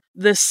sugar,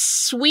 the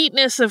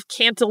sweetness of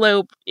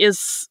cantaloupe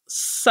is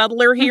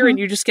subtler here, and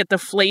you just get the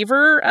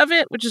flavor of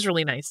it, which is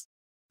really nice.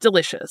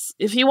 Delicious.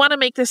 If you want to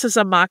make this as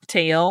a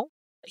mocktail,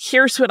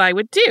 here's what I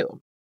would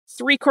do.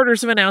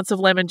 3/4 ounce of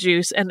lemon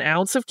juice, an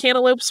ounce of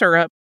cantaloupe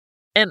syrup,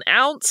 an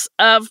ounce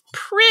of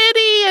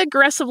pretty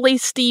aggressively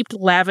steeped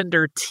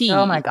lavender tea.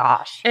 Oh my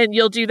gosh. And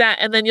you'll do that,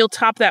 and then you'll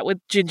top that with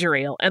ginger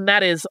ale, and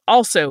that is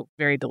also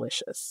very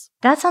delicious.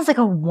 That sounds like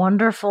a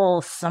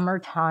wonderful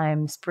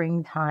summertime,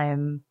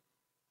 springtime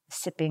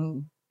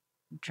sipping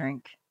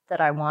drink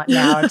that I want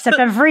now, except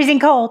I'm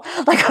freezing cold.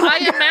 I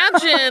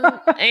imagine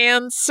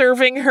Anne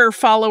serving her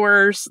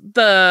followers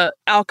the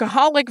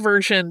alcoholic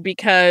version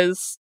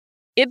because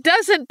it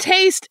doesn't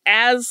taste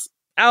as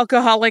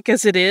alcoholic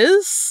as it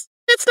is.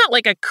 It's not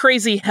like a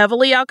crazy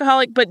heavily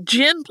alcoholic, but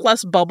gin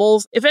plus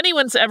bubbles. If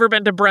anyone's ever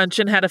been to brunch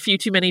and had a few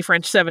too many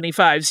French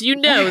 75s, you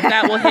know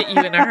that will hit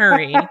you in a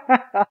hurry.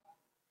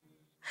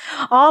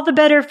 All the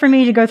better for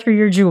me to go through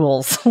your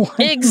jewels.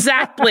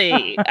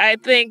 Exactly. I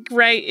think,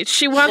 right,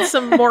 she wants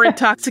them more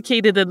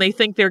intoxicated than they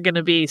think they're going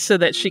to be so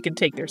that she can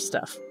take their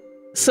stuff.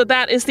 So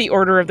that is the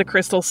Order of the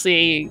Crystal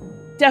Sea.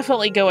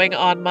 Definitely going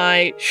on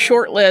my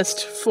short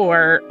list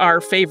for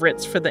our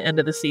favorites for the end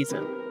of the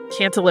season.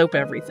 Cantaloupe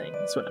everything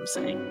is what I'm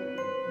saying.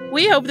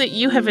 We hope that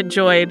you have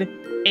enjoyed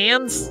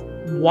Anne's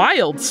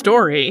wild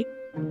story,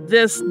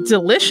 this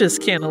delicious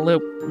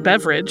cantaloupe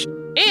beverage,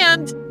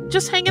 and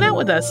just hanging out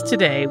with us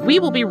today. We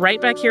will be right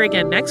back here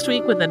again next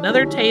week with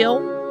another tale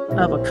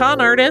of a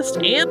con artist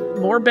and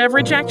more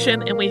beverage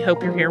action, and we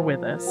hope you're here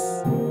with us.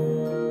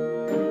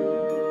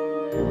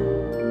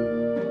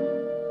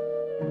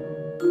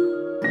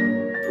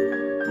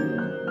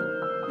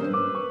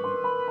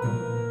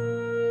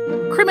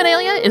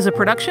 Criminalia is a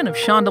production of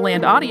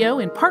Shondaland Audio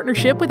in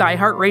partnership with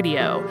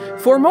iHeartRadio.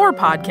 For more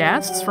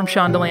podcasts from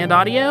Shondaland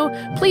Audio,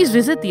 please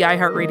visit the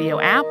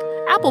iHeartRadio app,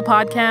 Apple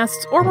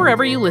Podcasts, or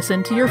wherever you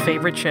listen to your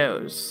favorite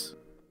shows.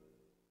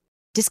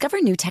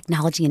 Discover new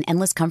technology and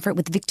endless comfort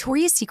with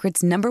Victoria's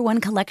Secret's #1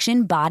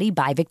 collection, Body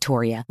by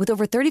Victoria. With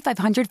over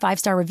 3,500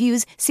 5-star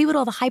reviews, see what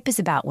all the hype is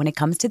about when it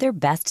comes to their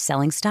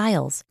best-selling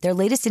styles. Their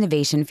latest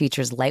innovation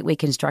features lightweight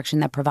construction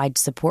that provides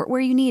support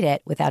where you need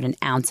it without an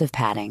ounce of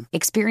padding.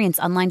 Experience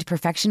unlined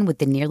perfection with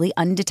the nearly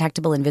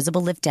undetectable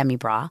Invisible Lift Demi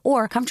Bra,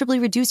 or comfortably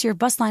reduce your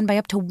bust line by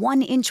up to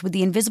 1 inch with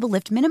the Invisible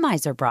Lift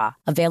Minimizer Bra.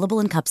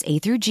 Available in cups A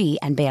through G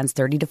and bands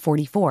 30 to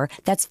 44.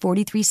 That's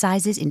 43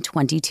 sizes in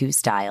 22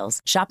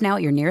 styles. Shop now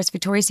at your nearest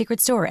Victoria's Secret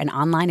store and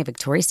online at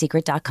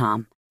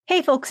victoriasecret.com.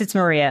 Hey folks, it's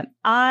Maria.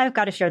 I've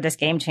got to share this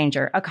game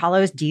changer,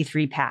 Akalo's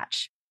D3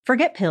 patch.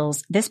 Forget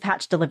pills, this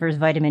patch delivers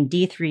vitamin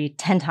D3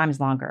 10 times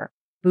longer.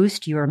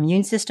 Boost your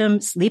immune system,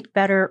 sleep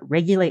better,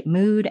 regulate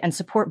mood, and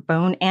support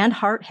bone and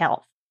heart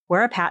health.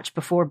 Wear a patch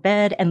before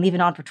bed and leave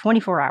it on for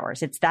 24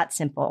 hours. It's that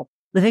simple.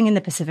 Living in the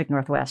Pacific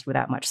Northwest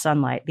without much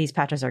sunlight, these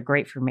patches are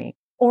great for me.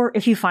 Or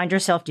if you find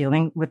yourself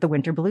dealing with the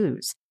winter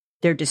blues.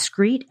 They're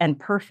discreet and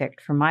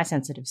perfect for my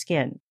sensitive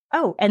skin.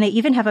 Oh, and they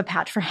even have a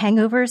patch for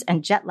hangovers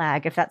and jet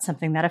lag if that's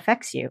something that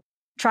affects you.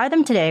 Try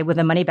them today with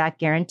a money-back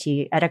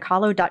guarantee at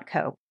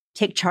akalo.co.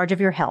 Take charge of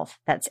your health.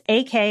 That's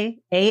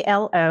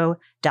akalo.co.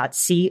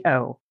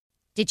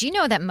 Did you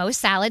know that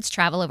most salads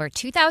travel over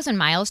 2,000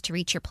 miles to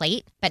reach your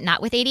plate? But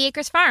not with 80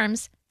 Acres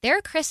Farms.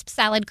 Their crisp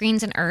salad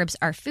greens and herbs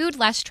are food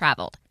less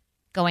traveled,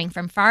 going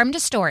from farm to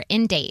store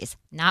in days,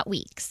 not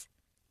weeks.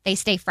 They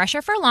stay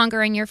fresher for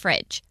longer in your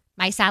fridge.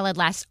 My salad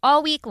lasts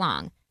all week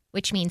long,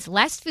 which means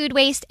less food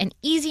waste and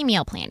easy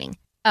meal planning.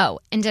 Oh,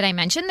 and did I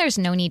mention there's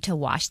no need to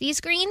wash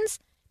these greens?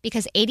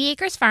 Because 80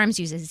 Acres Farms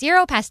uses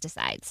 0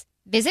 pesticides.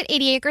 Visit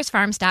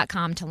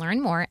 80acresfarms.com to learn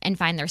more and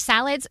find their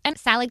salads and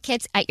salad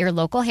kits at your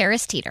local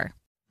Harris Teeter.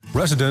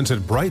 Residents at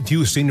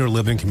Brightview Senior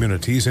Living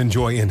Communities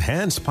enjoy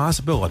enhanced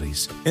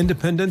possibilities,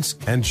 independence,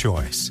 and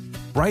choice.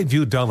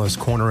 Brightview Dulles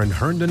Corner in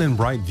Herndon and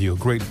Brightview,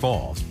 Great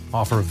Falls,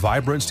 offer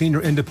vibrant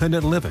senior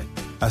independent living,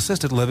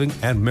 assisted living,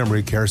 and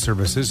memory care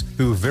services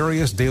through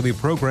various daily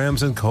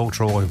programs and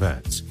cultural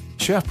events.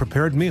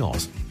 Chef-prepared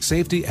meals,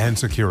 safety and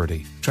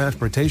security,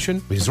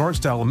 transportation,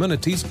 resort-style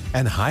amenities,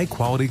 and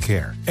high-quality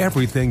care.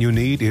 Everything you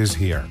need is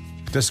here.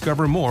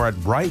 Discover more at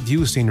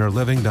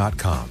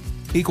brightviewseniorliving.com.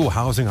 Equal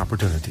housing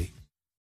opportunity.